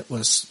 and it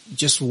was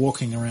just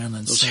walking around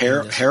and Those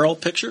seeing this.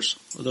 Harold pictures?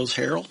 Were those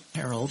Harold?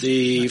 Harold.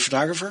 The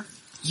photographer?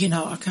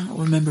 I can't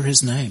remember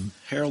his name.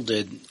 Harold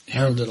did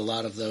a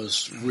lot of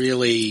those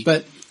really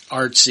But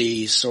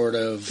artsy sort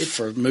of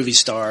for movie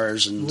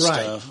stars and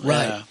stuff.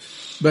 Right. Yeah.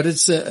 But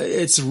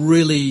it's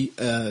really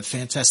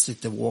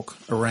fantastic to walk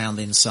around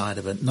inside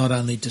of it. Not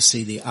only to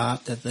see the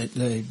art that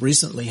they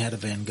recently had a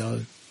Van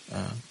Gogh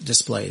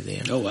display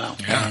there. Oh wow!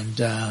 Yeah.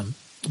 And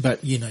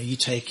but you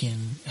take in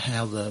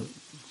how the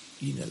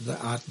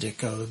Art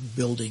Deco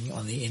building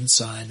on the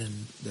inside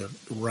and the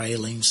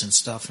railings and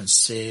stuff and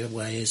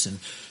stairways, and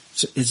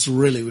it's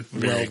really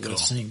well cool. worth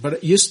seeing. But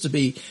it used to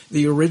be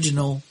the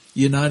original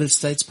United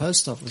States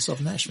Post Office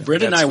of Nashville.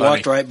 Britt and I That's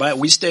walked funny. right by.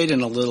 We stayed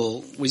in a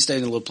little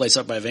place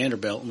up by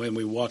Vanderbilt. And when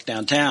we walked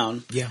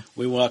downtown,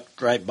 we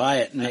walked right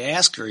by it. And I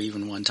asked her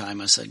even one time.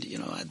 I said,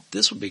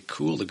 this would be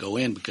cool to go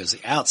in because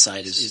the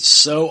outside is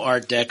so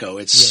Art Deco.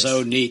 It's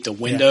so neat. The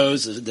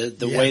windows,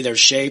 the way they're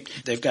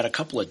shaped. They've got a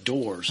couple of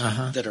doors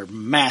that are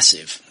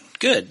massive.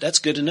 Good. That's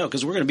good to know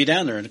because we're going to be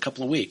down there in a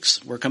couple of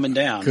weeks. We're coming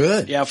down.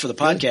 Good. Yeah, for the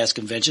podcast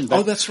convention.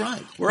 But That's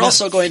right. we're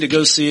also going to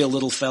go see a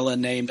little fella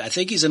named, I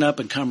think he's an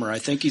up-and-comer. I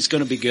think he's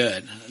going to be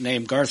good,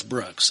 named Garth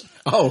Brooks.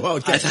 Oh,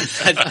 okay.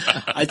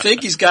 I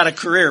think he's got a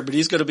career, but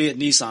he's going to be at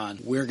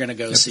Nissan. We're going to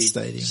go the see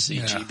stadium.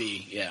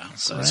 CGB. Yeah.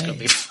 So Great. it's going to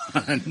be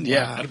fun.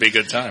 Yeah. That'd be a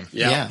good time.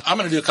 Yeah. I'm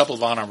going to do a couple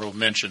of honorable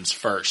mentions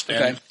first.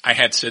 And Okay. I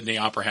had Sydney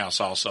Opera House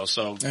also,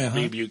 so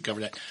maybe you cover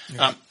that.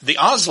 Yeah. The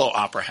Oslo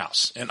Opera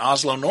House in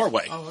Oslo,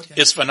 Norway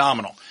is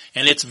phenomenal.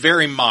 And it's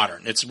very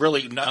modern. It's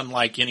really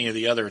unlike any of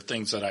the other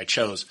things that I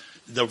chose.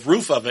 The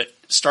roof of it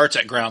starts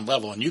at ground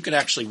level, and you can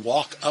actually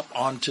walk up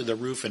onto the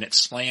roof, and it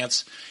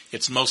slants.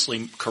 It's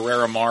mostly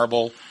Carrara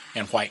marble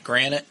and white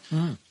granite.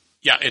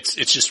 Yeah, it's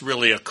just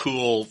really a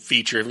cool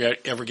feature. If you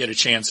ever get a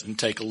chance and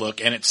take a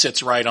look, and it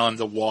sits right on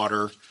the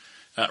water,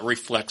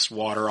 reflects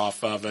water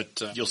off of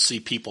it. You'll see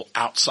people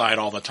outside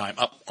all the time,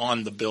 up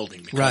on the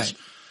building because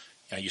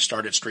You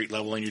start at street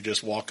level and you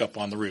just walk up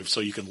on the roof so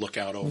you can look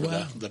out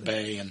over the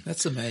bay. And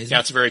that's amazing. Yeah,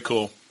 it's very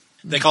cool.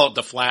 They call it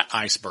the flat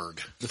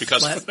iceberg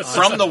because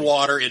from the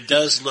water it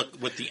does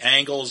look, with the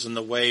angles and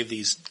the way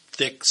these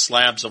thick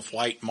slabs of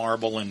white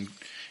marble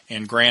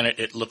and granite,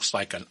 it looks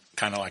like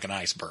kind of like an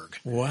iceberg.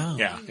 Wow.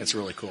 Yeah, it's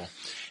really cool.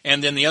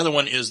 And then the other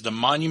one is the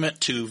monument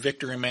to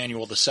Victor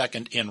Emmanuel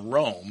II in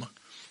Rome.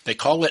 They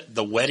call it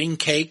the wedding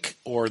cake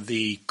or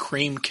the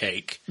cream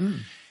cake.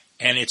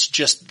 And it's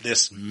just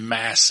this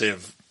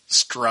massive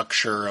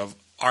structure of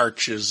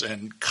arches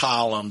and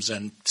columns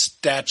and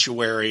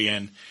statuary,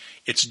 and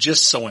it's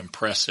just so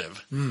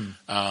impressive.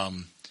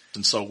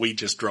 And so we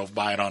just drove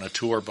by it on a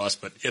tour bus,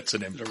 but it's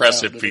an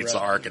impressive piece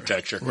of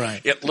architecture.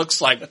 Right. It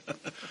looks like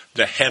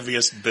the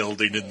heaviest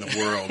building in the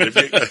world.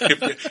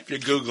 If you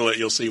Google it,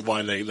 you'll see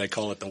why they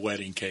call it the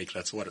wedding cake.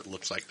 That's what it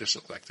looks like. This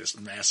looks like this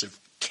massive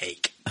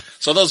cake.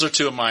 So those are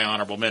two of my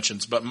honorable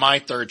mentions. But my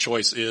third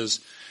choice is,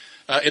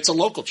 it's a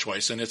local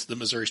choice, and it's the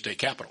Missouri State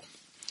Capitol.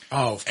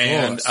 Oh, of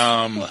And,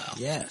 course.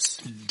 Yes.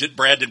 Did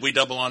we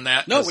double on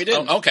that? No, we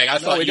didn't. Oh, okay, I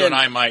thought we you and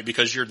didn't. I might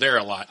because you're there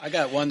a lot. I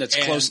got one that's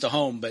close to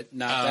home, but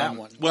not that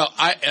one. Well,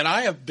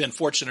 I have been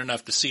fortunate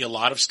enough to see a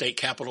lot of state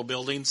capitol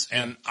buildings,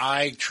 and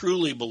I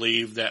truly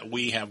believe that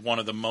we have one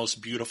of the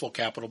most beautiful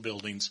capitol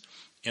buildings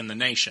in the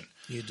nation.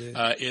 You do.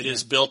 It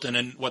is built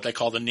in what they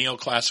call the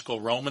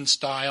neoclassical Roman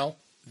style.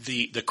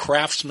 The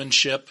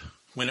craftsmanship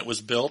when it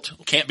was built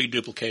can't be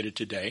duplicated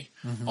today,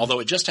 although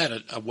it just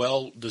had a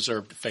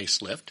well-deserved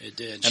facelift. It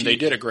did. And they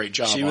did a great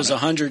job. She was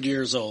 100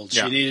 years old.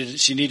 Yeah.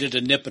 She needed a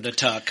nip and a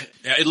tuck.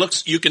 Yeah,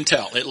 you can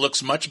tell. It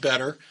looks much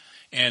better,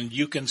 and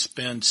you can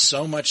spend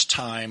so much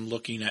time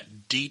looking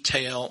at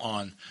detail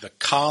on the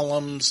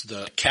columns,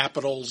 the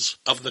capitals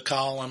of the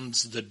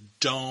columns, the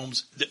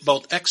domes,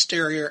 both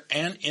exterior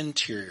and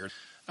interior.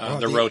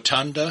 The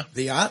rotunda.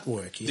 The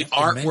artwork. The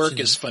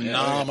artwork is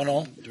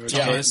phenomenal.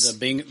 Yes.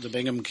 The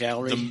Bingham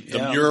Gallery.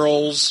 The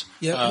murals.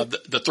 Yeah.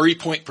 The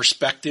 3-point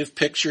perspective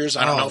pictures.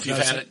 I don't know if you've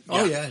had it.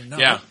 Oh, yeah. No.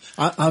 Yeah.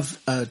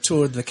 I've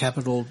toured the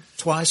Capitol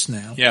twice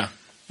now. Yeah.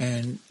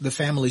 And the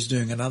family's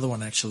doing another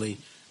one actually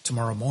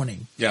tomorrow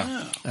morning.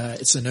 Yeah.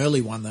 It's an early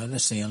one though.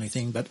 That's the only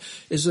thing. But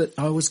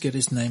I always get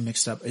his name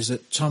mixed up. Is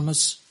it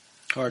Thomas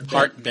Hart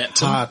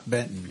Benton. Hart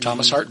Benton.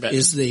 Thomas Hart Benton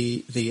is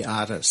the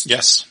artist.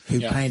 Yes. Who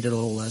painted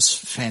all those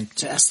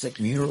fantastic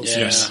murals.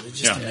 Yes.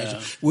 Just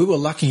amazing. We were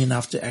lucky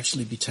enough to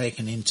actually be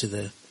taken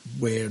into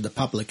where the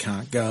public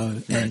can't go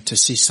and to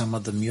see some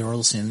of the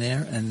murals in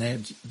there, and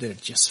they're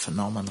just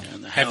phenomenal.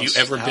 Have you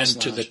ever been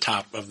to the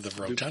top of the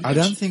rotunda? I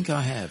don't think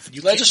I have.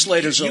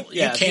 Legislators, you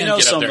if can you know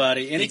get up there.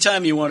 somebody,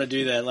 anytime you want to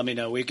do that, let me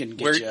know. We can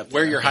get you up there.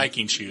 Wear your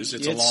hiking shoes.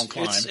 It's a long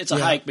climb. It's a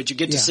hike, but you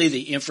get to see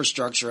the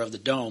infrastructure of the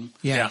dome.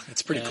 Yeah,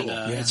 it's pretty cool.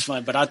 It's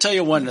fun. But I'll tell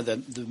you one of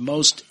the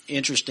most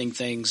interesting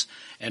things,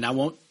 and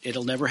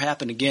it'll never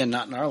happen again,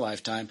 not in our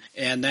lifetime,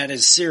 and that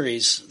is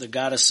Ceres, the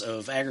goddess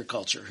of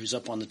agriculture, who's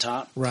up on the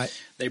top. Right.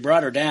 They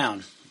brought her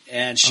down.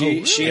 And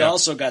she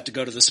also got to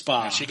go to the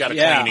spa. Yeah, she got a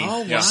cleaning.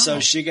 Oh, wow. So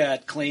she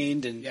got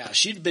cleaned, and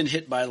she'd been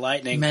hit by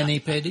lightning.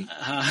 Mani-pedi?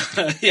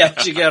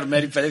 She got a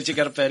mani-pedi. She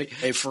got a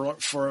pedi.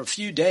 For a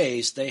few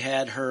days, they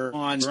had her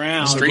on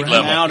ground, street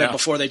level,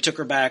 before they took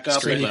her back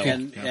up. Street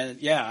level.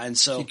 And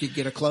so you could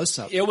get a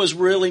close-up. it was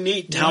really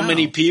neat how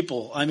many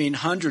people. I mean,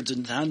 hundreds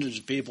and hundreds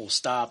of people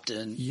stopped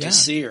to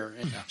see her.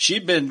 And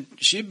she'd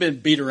been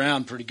beat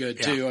around pretty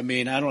good too. I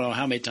mean, I don't know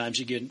how many times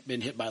she'd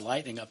been hit by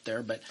lightning up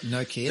there, but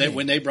no kidding.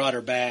 when they brought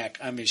her back,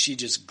 I mean, she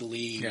just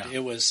gleamed. Yeah. It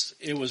was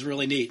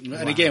really neat.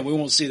 And again, we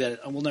won't see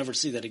that. We'll never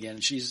see that again.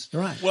 She's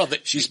right. Well,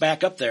 she's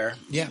back up there.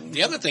 Yeah.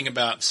 The other thing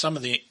about some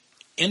of the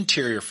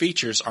interior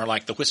features are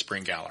like the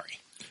Whispering Gallery,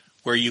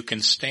 where you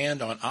can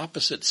stand on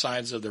opposite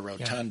sides of the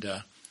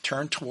rotunda,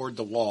 turn toward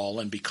the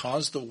wall, and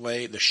because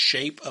the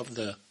shape of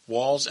the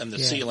walls and the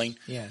ceiling,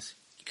 you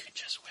can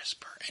just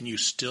whisper, and you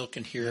still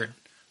can hear it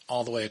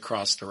all the way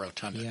across the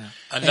rotunda. Yeah.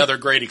 Another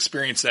great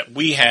experience that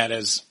we had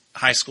as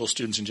high school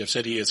students in Jeff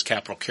City is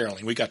Capitol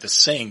Caroling. We got to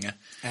sing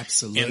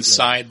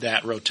inside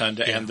that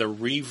rotunda, and the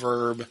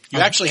reverb. You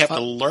actually have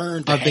to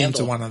learn to handle. I've been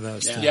to one of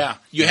those. Yeah.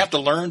 You have to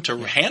learn to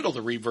handle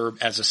the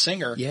reverb as a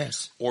singer.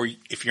 Yes. Or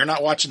if you're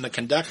not watching the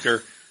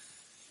conductor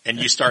and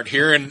you start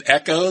hearing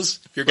echoes,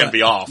 you're going to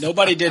be off.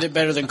 Nobody did it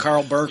better than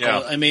Carl Burkle.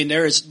 Yeah. I mean,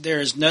 there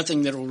is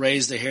nothing that will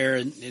raise the hair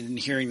in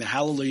hearing the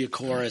Hallelujah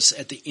chorus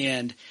at the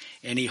end,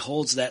 and he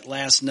holds that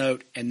last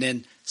note and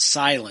then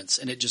silence,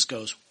 and it just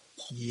goes.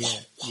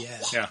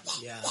 Yeah.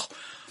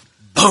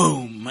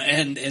 Boom,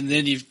 and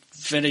then you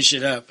finish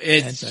it up.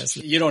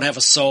 You don't have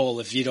a soul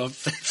if you don't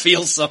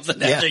feel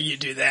something after you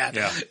do that.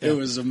 Yeah. It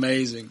was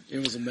amazing.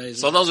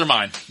 So those are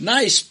mine.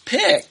 Nice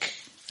pick.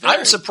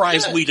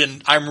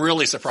 I'm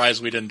really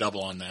surprised we didn't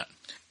double on that.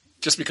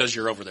 Just because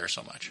you're over there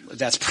so much.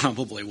 That's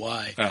probably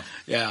why. Oh.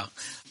 Yeah.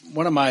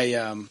 One of my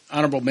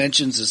honorable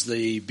mentions is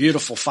the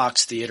beautiful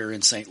Fox Theater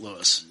in St.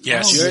 Louis.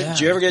 Yes. Did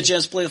you ever get a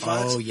chance to play the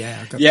Fox? Oh, yeah.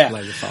 I got to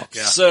play the Fox.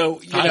 Yeah. So,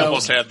 I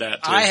almost had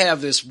that, too. I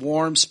have this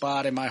warm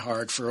spot in my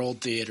heart for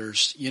old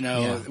theaters.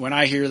 When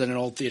I hear that an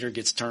old theater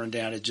gets turned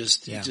down, it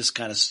just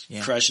kind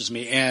of crushes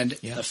me. And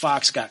the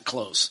Fox got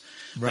close.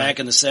 Right. Back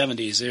in the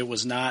 70s, it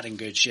was not in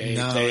good shape.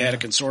 They had a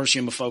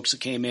consortium of folks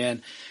that came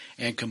in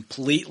and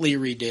completely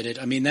redid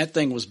it. I mean, that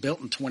thing was built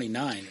in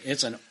 29.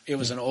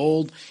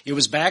 It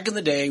was back in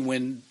the day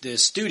when the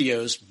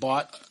studios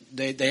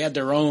they had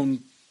their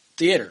own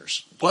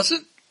theaters.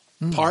 Wasn't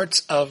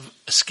parts of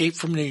Escape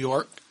from New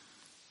York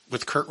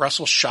with Kurt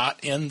Russell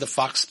shot in the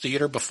Fox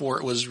Theater before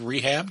it was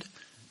rehabbed?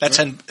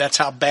 That's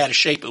how bad a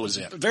shape it was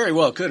in. Very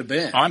well could have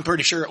been. I'm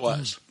pretty sure it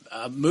was.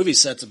 Movie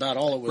set's about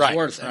all it was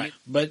worth. Right. I mean,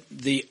 but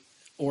the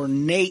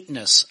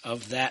ornateness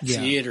of that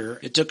theater,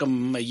 it took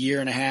them $1.5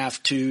 million,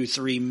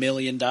 $2-3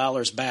 million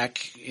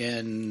back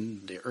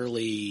in the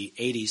early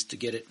 80s to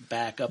get it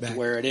back up to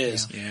where it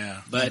is.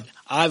 Yeah. But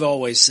I've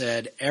always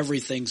said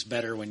everything's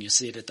better when you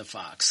see it at the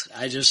Fox.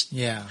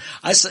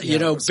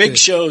 Big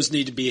shows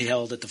need to be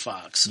held at the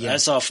Fox. Yeah. I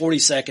saw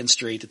 42nd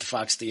Street at the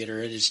Fox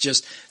Theater, and it's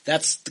just,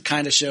 that's the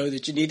kind of show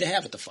that you need to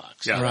have at the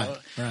Fox. Yeah.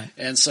 Right.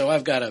 And so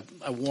I've got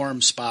a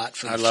warm spot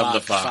for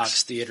the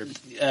Fox Theater.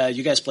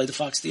 You guys play the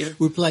Fox Theater?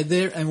 We played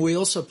there, and we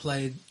also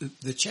played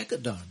the Checker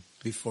Dome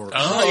before.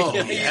 Oh,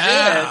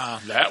 yeah.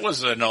 That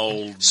was an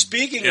old,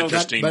 Speaking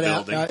interesting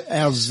building.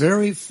 Our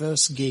very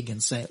first gig in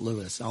St.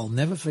 Louis, I'll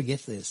never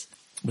forget this,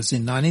 was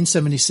in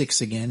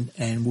 1976 again,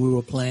 and we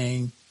were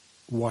playing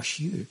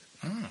WashU,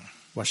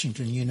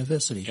 Washington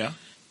University. Yeah.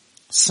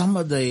 Some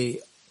of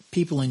the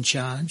people in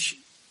charge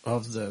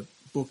of the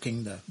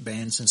booking the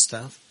bands and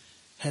stuff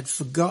had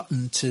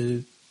forgotten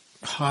to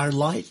hire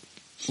lighting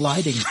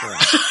for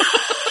us.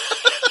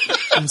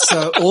 And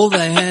so all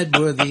they had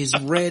were these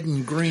red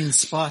and green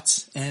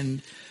spots.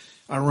 And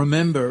I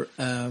remember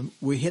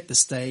we hit the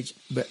stage,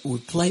 but we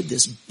played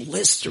this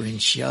blistering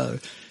show,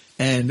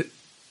 and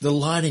the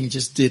lighting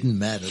just didn't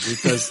matter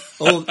because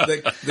all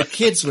the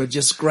kids were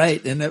just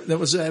great. And that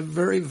was our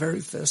very,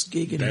 very first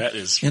gig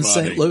in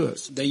St.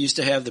 Louis. They used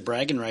to have the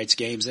bragging rights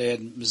games. They had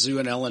Mizzou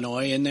and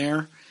Illinois in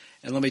there.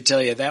 And let me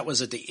tell you, that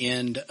was at the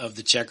end of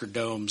the Checkered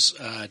Dome's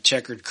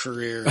checkered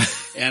career.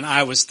 And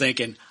I was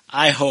thinking,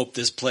 I hope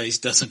this place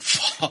doesn't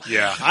fall.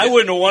 Yeah. I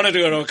wouldn't have wanted to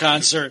go to a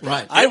concert.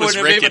 Right. I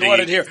wouldn't have even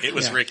wanted to hear. It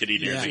was rickety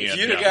near the end.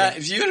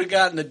 If you'd have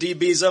gotten the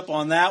DBs up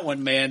on that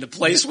one, man, the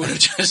place would have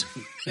just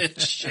been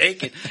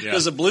shaking.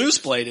 Because the Blues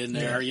played in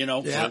there,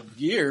 for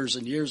years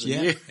and years and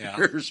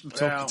years.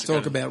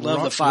 Talk about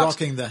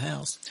rocking the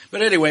house.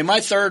 But anyway,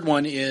 my third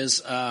one is,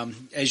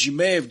 as you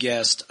may have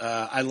guessed,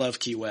 I love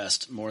Key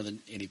West more than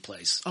any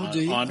place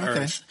on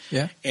Earth.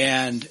 Yeah.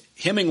 And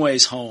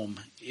Hemingway's home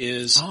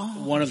is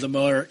one of the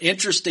more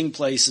interesting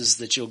places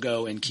that you'll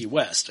go in Key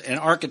West, and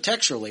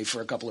architecturally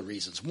for a couple of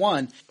reasons.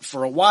 One,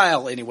 for a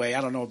while anyway,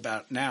 I don't know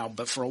about now,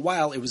 but for a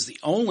while it was the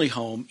only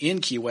home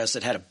in Key West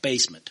that had a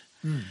basement.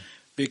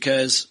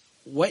 Because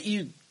what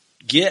you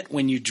get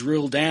when you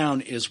drill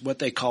down is what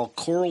they call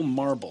coral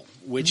marble,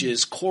 which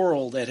is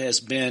coral that has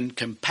been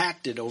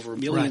compacted over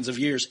millions of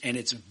years, and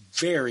it's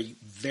very,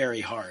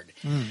 very hard.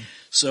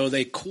 So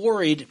they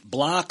quarried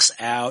blocks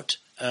out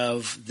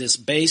of this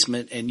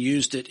basement and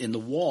used it in the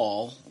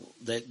wall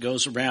that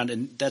goes around,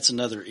 and that's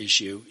another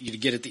issue. You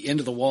get at the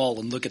end of the wall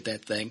and look at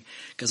that thing,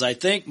 because I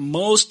think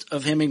most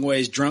of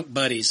Hemingway's drunk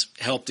buddies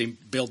helped him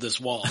build this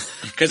wall,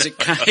 because it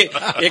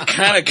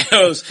kind of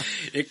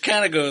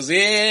goes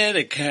in,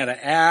 it kind of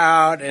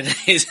out, and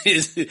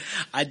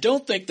I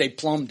don't think they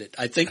plumbed it.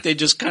 I think they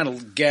just kind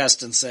of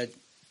guessed and said,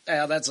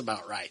 that's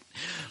about right.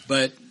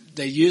 But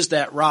they used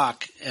that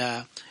rock,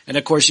 and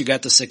of course you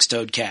got the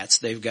six-toed cats.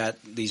 They've got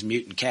these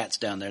mutant cats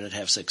down there that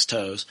have 6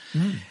 toes.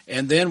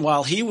 And then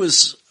while he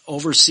was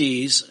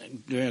overseas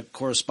doing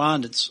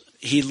correspondence,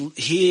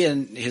 he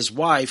and his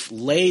wife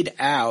laid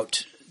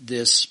out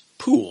this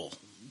pool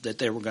that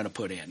they were going to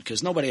put in,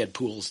 because nobody had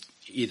pools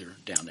either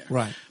down there.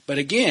 Right. But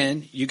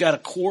again, you got to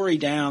quarry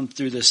down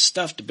through this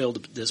stuff to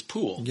build this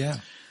pool. Yeah.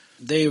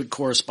 They would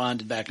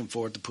correspond back and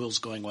forth. The pool's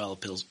going well.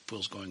 The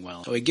pool's going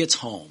well. So he gets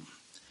home.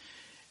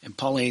 And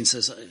Pauline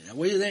says,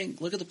 what do you think?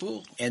 Look at the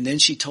pool. And then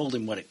she told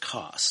him what it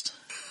cost.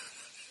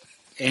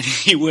 And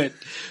he went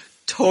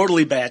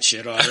totally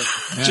batshit on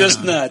her,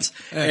 just nuts.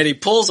 And he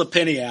pulls a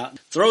penny out,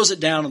 throws it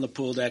down on the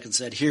pool deck and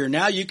said, here,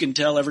 now you can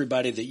tell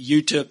everybody that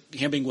you took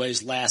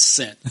Hemingway's last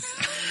cent.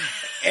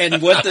 And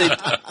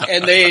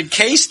they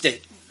encased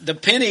it. The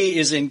penny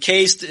is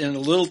encased in a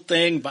little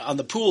thing on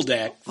the pool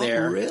deck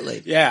there. Oh,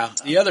 really? Yeah.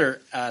 The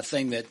other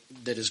thing that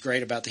is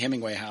great about the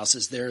Hemingway house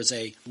is there's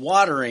a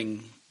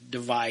watering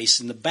device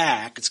in the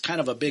back. It's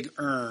kind of a big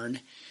urn,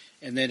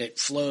 and then it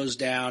flows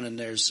down, and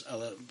there's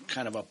a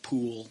kind of a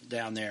pool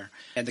down there.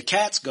 And the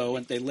cats go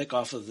and they lick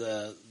off of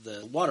the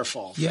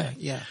waterfall thing.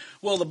 Yeah.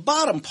 Well, the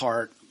bottom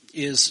part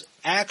is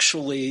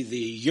actually the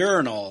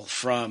urinal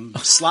from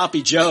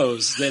Sloppy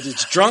Joe's that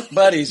his drunk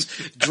buddies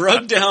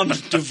drug down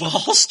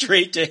Duval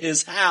Street to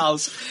his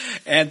house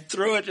and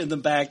threw it in the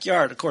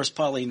backyard. Of course,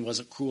 Pauline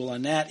wasn't cool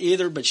on that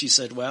either, but she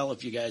said, well,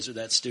 if you guys are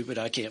that stupid,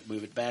 I can't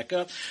move it back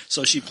up.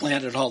 So she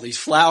planted all these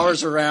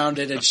flowers around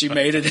it, and she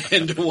made it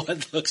into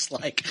what looks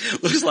like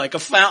a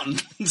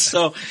fountain.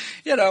 So,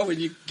 when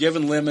you're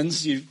given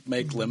lemons, you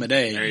make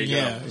lemonade. There you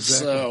go. Exactly.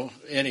 So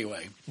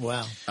anyway.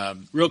 Wow.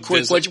 Real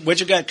quick, what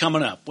you got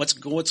coming up? What's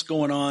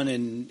going on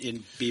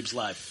in Beeb's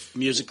life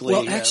musically?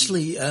 Well,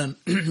 actually,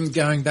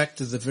 going back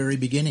to the very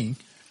beginning,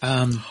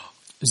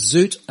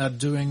 Zoot are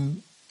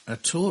doing a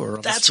tour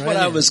of that's Australia.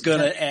 what I was going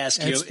to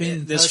ask you. It's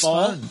been this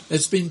postponed. fall?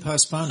 It's been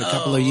postponed a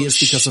couple of years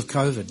because of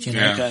COVID.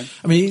 Yeah. Okay.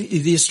 I mean,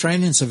 the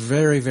Australians are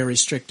very, very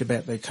strict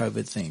about their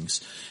COVID things,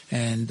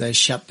 and they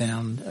shut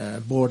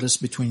down borders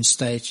between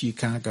states. You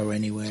can't go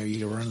anywhere.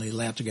 You're only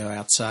allowed to go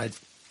outside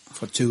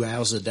for 2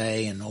 hours a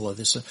day and all of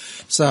this.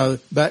 So,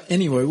 but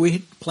anyway, we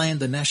had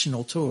planned a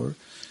national tour,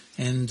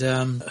 and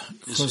of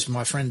course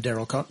my friend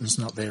Daryl Cotton's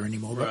not there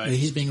anymore, but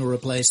he's being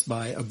replaced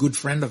by a good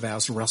friend of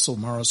ours, Russell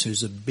Morris,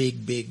 who's a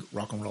big, big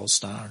rock and roll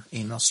star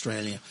in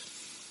Australia.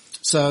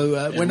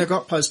 So when it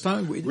got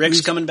postponed...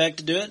 Rick's coming back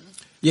to do it?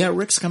 Yeah,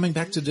 Rick's coming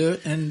back to do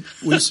it, and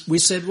we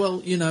said,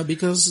 well,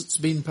 because it's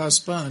been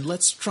postponed,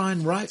 let's try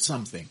and write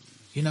something,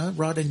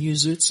 write a new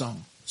Zoot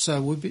song.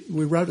 So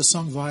we wrote a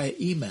song via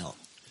email.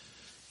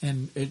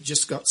 And it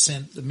just got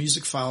sent, the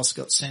music files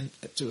got sent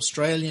to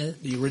Australia.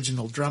 The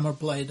original drummer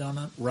played on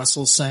it.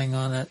 Russell sang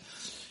on it.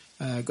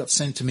 Got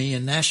sent to me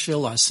in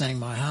Nashville. I sang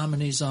my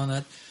harmonies on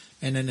it.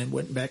 And then it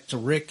went back to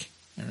Rick,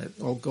 and it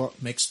all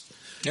got mixed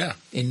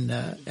in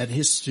at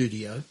his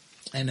studio.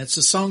 And it's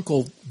a song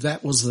called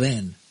That Was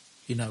Then,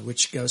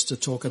 which goes to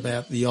talk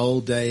about the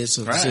old days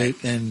of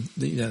Zoot and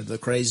the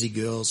crazy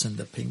girls and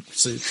the pink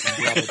suits and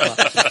blah, blah,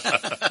 blah.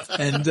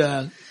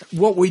 And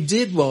what we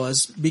did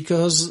was,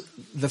 because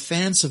the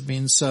fans have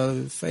been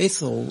so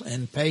faithful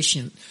and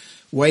patient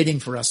waiting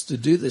for us to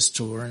do this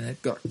tour, and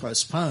it got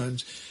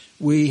postponed,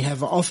 we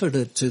have offered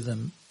it to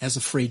them as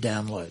a free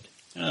download.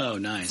 Oh,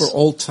 nice. For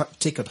all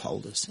ticket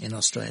holders in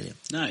Australia.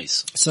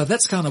 Nice. So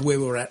that's kind of where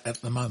we're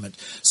at the moment.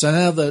 So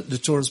now the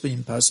tour has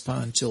been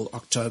postponed till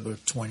October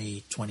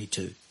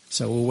 2022.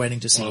 So we're waiting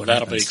to see what happens.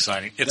 That'll be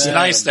exciting. It's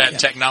nice that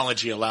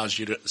technology allows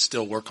you to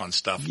still work on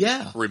stuff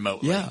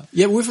remotely.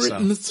 Yeah, we've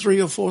written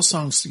 3 or 4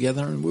 songs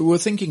together, and we were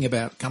thinking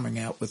about coming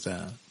out with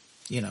a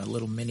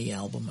little mini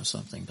album or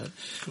something, but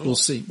we'll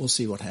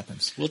see what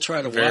happens. We'll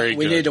try to watch.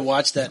 We need to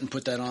watch that and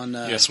put that on.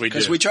 Yes, we do.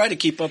 Because we try to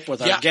keep up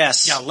with our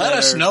guests. Yeah, let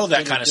us know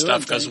that kind of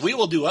stuff, because we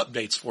will do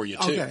updates for you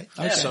too. Okay.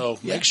 So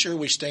make sure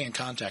we stay in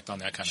contact on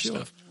that kind of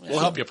stuff. We'll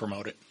help you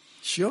promote it.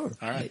 Sure.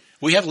 All right.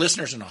 We have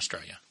listeners in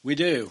Australia. We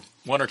do.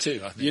 1 or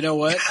 2, I think. You know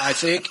what? I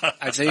think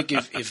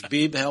if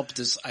Beeb helped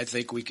us, I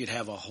think we could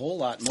have a whole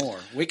lot more.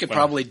 We could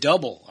probably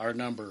double our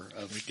number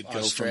of. We could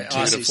go from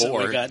 2 to 4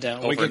 we got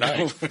down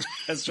overnight.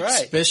 That's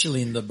right.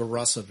 Especially in the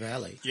Barossa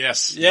Valley.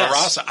 Yes.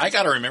 Barossa. I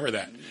got to remember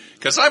that,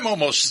 because I'm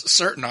almost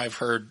certain I've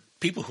heard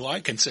people who I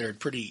considered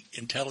pretty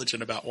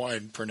intelligent about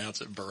wine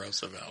pronounce it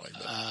Barossa Valley.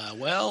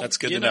 Well, that's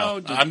good to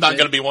know. I'm not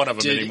going to be one of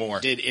them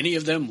anymore. Did any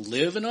of them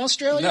live in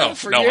Australia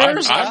for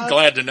years? I'm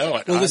glad to know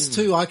it. Well, there's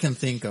 2 I can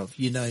think of.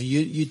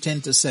 You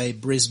tend to say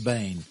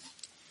Brisbane.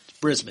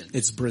 Brisbane.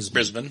 It's Brisbane.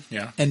 Brisbane,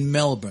 yeah. And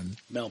Melbourne.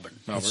 Melbourne.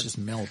 It's just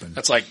Melbourne.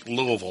 That's like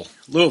Louisville.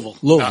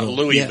 Not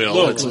Louisville. Yeah.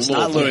 Louisville. It's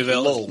not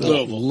Louisville.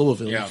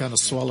 Louisville. Yeah. You kind of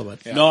swallow it.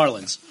 Yeah. New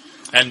Orleans.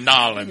 And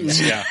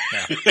Nolans, yeah.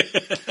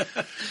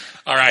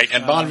 All right,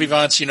 and Bon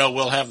Vivants,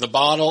 we'll have the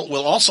bottle.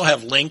 We'll also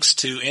have links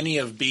to any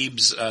of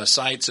Beeb's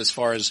sites as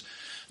far as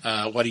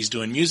what he's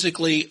doing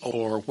musically,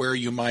 or where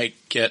you might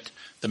get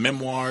the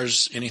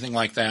memoirs, anything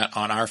like that,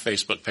 on our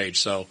Facebook page.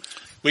 So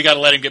we got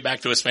to let him get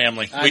back to his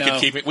family.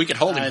 We could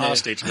hold him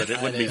hostage, but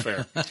it wouldn't be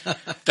fair.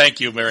 Thank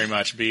you very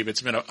much, Beeb.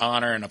 It's been an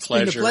honor and a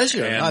pleasure. It's been a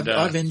pleasure. And,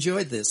 I've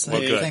enjoyed this.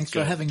 Thanks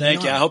for having me.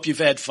 Thank you. I hope you've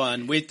had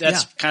fun.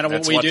 That's kind of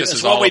what we do.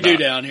 That's what we do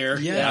down here.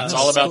 Yeah, it's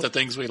all about the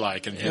things we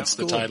like, and hence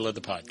the title of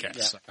the podcast.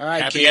 Yeah. So, all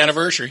right, happy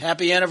anniversary.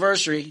 Happy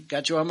anniversary.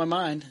 Got you on my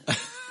mind.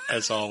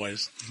 As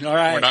always. All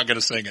right. We're not going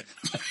to sing it.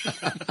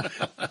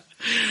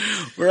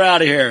 We're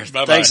out of here.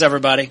 Bye-bye. Thanks,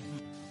 everybody.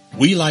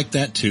 We Like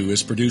That Too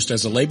is produced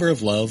as a labor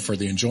of love for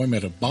the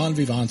enjoyment of bon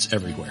vivants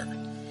everywhere.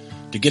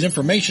 To get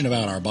information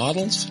about our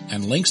bottles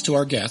and links to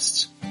our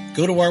guests,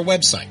 go to our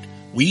website,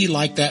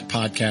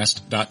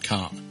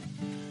 WeLikeThatPodcast.com.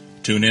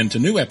 Tune in to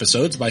new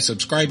episodes by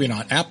subscribing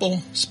on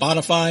Apple,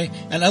 Spotify,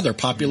 and other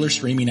popular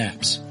streaming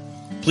apps.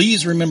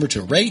 Please remember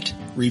to rate,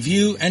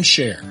 review, and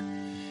share.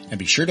 And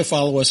be sure to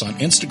follow us on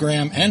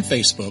Instagram and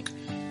Facebook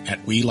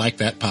at We Like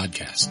That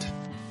Podcast.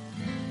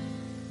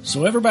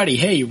 So everybody,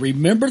 hey,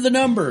 remember the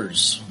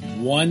numbers.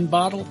 1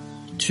 bottle,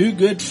 2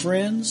 good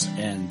friends,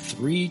 and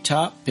 3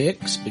 top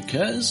picks,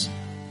 because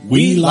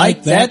we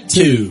like that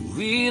too.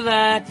 We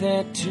like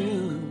that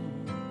too.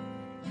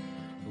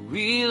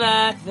 We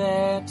like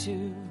that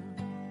too.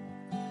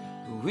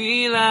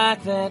 We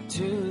like that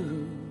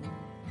too.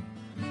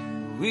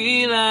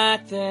 We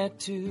like that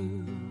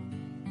too.